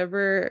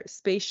 whatever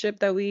spaceship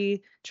that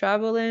we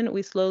travel in,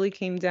 we slowly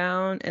came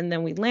down and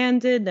then we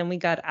landed, then we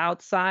got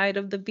outside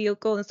of the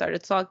vehicle and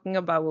started talking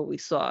about what we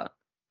saw.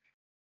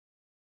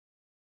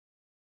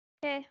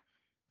 Okay,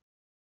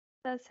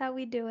 that's how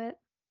we do it.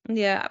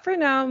 Yeah, for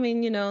now, I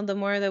mean, the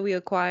more that we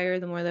acquire,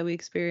 the more that we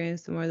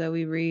experience, the more that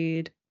we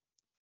read,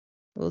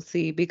 we'll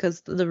see,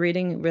 because the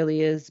reading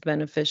really is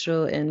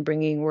beneficial in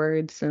bringing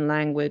words and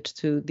language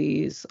to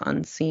these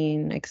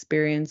unseen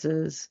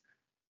experiences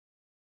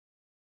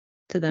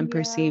to then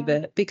perceive Yeah.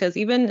 it. Because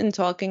even in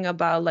talking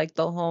about like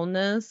the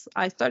wholeness,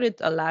 I started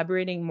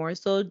elaborating more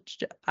so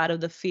out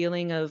of the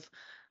feeling of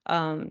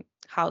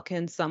how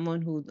can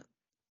someone who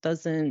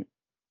doesn't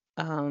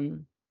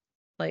um,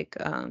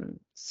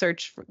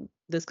 search for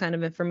this kind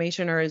of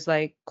information or is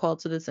like called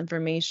to this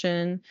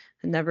information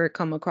and never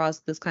come across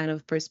this kind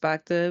of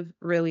perspective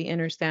really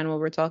understand what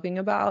we're talking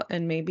about.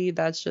 And maybe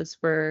that's just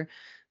for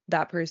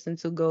that person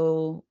to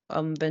go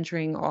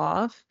venturing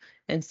off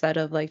instead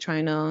of like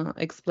trying to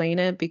explain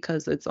it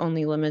because it's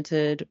only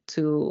limited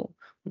to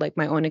like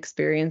my own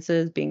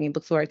experiences, being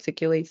able to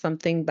articulate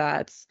something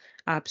that's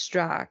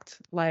abstract,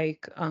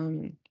 like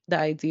the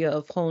idea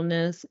of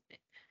wholeness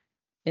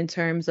in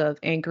terms of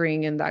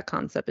anchoring in that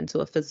concept into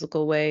a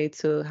physical way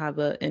to have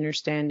an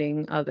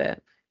understanding of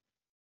it.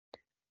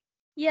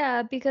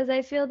 Yeah, because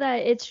I feel that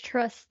it's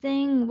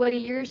trusting. What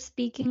you're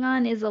speaking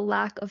on is a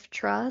lack of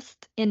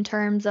trust in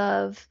terms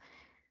of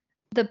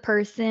the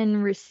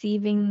person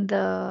receiving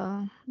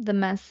the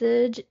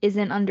message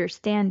isn't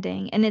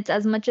understanding. And it's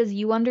as much as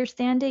you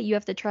understand it, you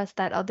have to trust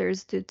that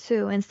others do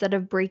too, instead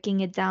of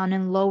breaking it down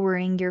and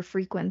lowering your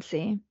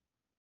frequency.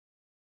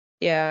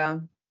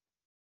 Yeah,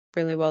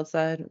 really well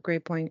said.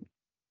 Great point.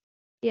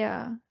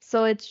 Yeah.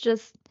 So it's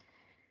just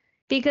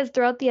because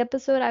throughout the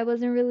episode, I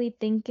wasn't really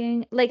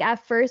thinking, like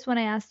at first when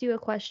I asked you a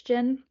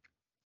question,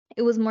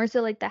 it was more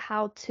so like the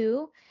how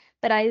to,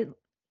 but I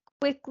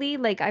quickly,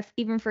 like I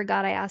even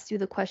forgot I asked you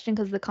the question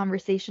because the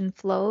conversation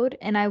flowed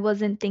and I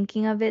wasn't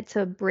thinking of it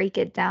to break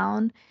it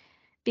down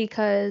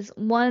because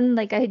one,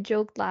 like I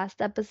joked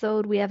last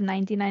episode, we have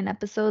 99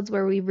 episodes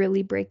where we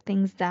really break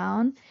things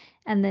down.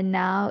 And then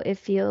now it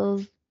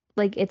feels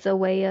like it's a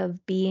way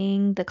of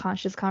being the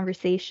conscious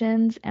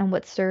conversations and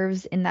what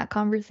serves in that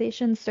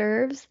conversation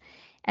serves.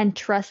 And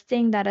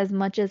trusting that as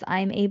much as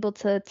I'm able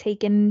to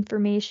take in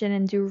information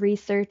and do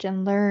research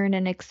and learn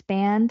and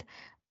expand,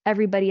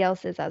 everybody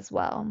else is as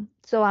well.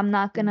 So I'm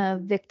not gonna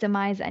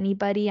victimize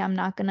anybody. I'm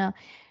not gonna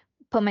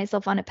put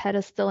myself on a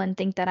pedestal and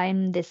think that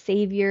I'm the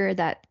savior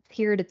that's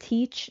here to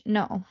teach.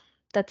 No,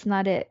 that's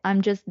not it.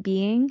 I'm just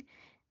being.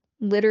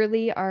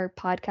 Literally, our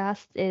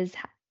podcast is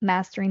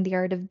mastering the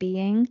art of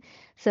being.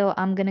 So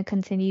I'm going to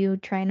continue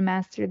trying to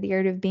master the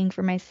art of being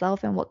for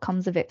myself, and what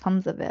comes of it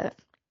comes of it.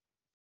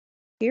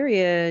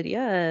 Period.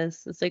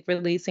 Yes. It's like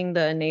releasing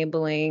the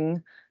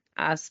enabling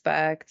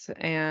aspect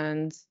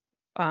and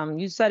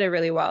you said it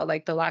really well,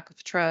 like the lack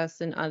of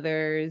trust in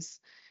others,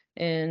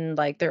 in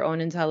like their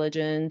own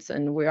intelligence,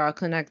 and we're all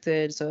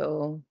connected.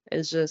 So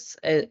it's just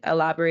it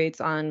elaborates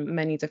on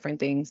many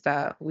different things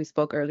that we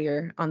spoke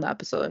earlier on the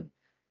episode.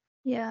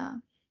 Yeah.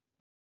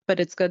 But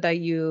it's good that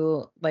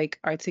you like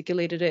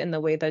articulated it in the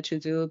way that you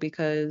do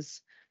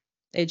because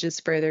it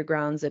just further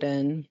grounds it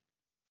in.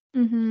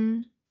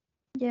 Mhm.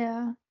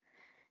 Yeah.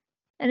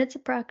 And it's a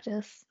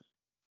practice.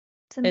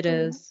 It Simply that.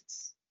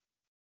 is.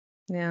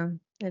 Yeah,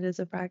 it is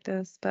a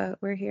practice, but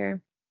we're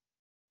here.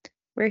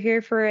 We're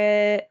here for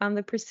it on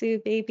the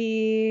pursuit,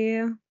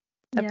 baby.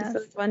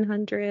 Episode Yes.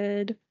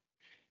 100.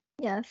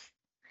 Yes.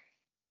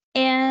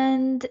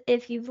 And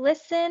if you've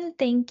listened,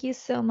 thank you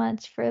so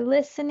much for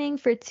listening,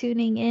 for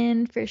tuning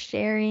in, for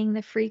sharing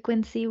the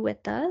frequency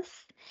with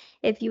us.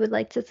 If you would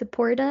like to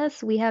support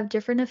us, we have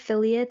different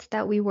affiliates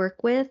that we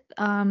work with,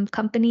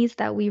 companies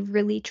that we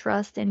really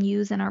trust and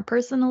use in our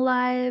personal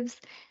lives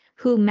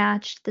who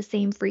match the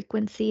same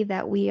frequency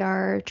that we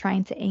are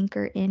trying to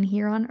anchor in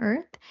here on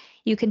Earth.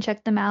 You can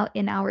check them out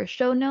in our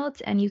show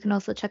notes, and you can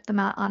also check them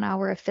out on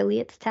our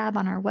affiliates tab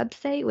on our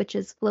website, which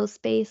is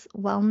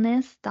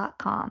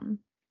flowspacewellness.com.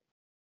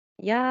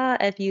 Yeah,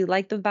 if you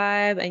like the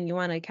vibe and you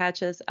want to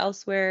catch us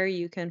elsewhere,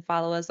 you can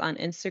follow us on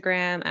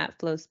Instagram at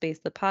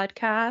FlowSpace the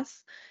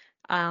Podcast,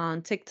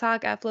 on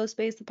TikTok at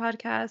FlowSpace the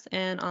Podcast,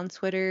 and on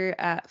Twitter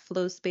at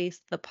FlowSpace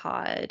the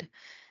Pod.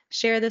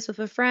 Share this with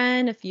a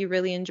friend if you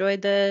really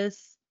enjoyed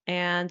this,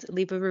 and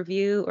leave a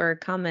review or a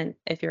comment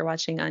if you're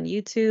watching on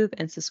YouTube,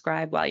 and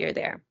subscribe while you're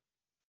there.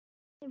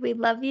 We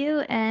love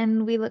you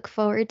and we look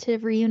forward to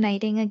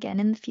reuniting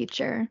again in the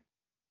future.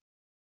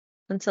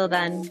 Until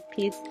then,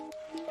 peace.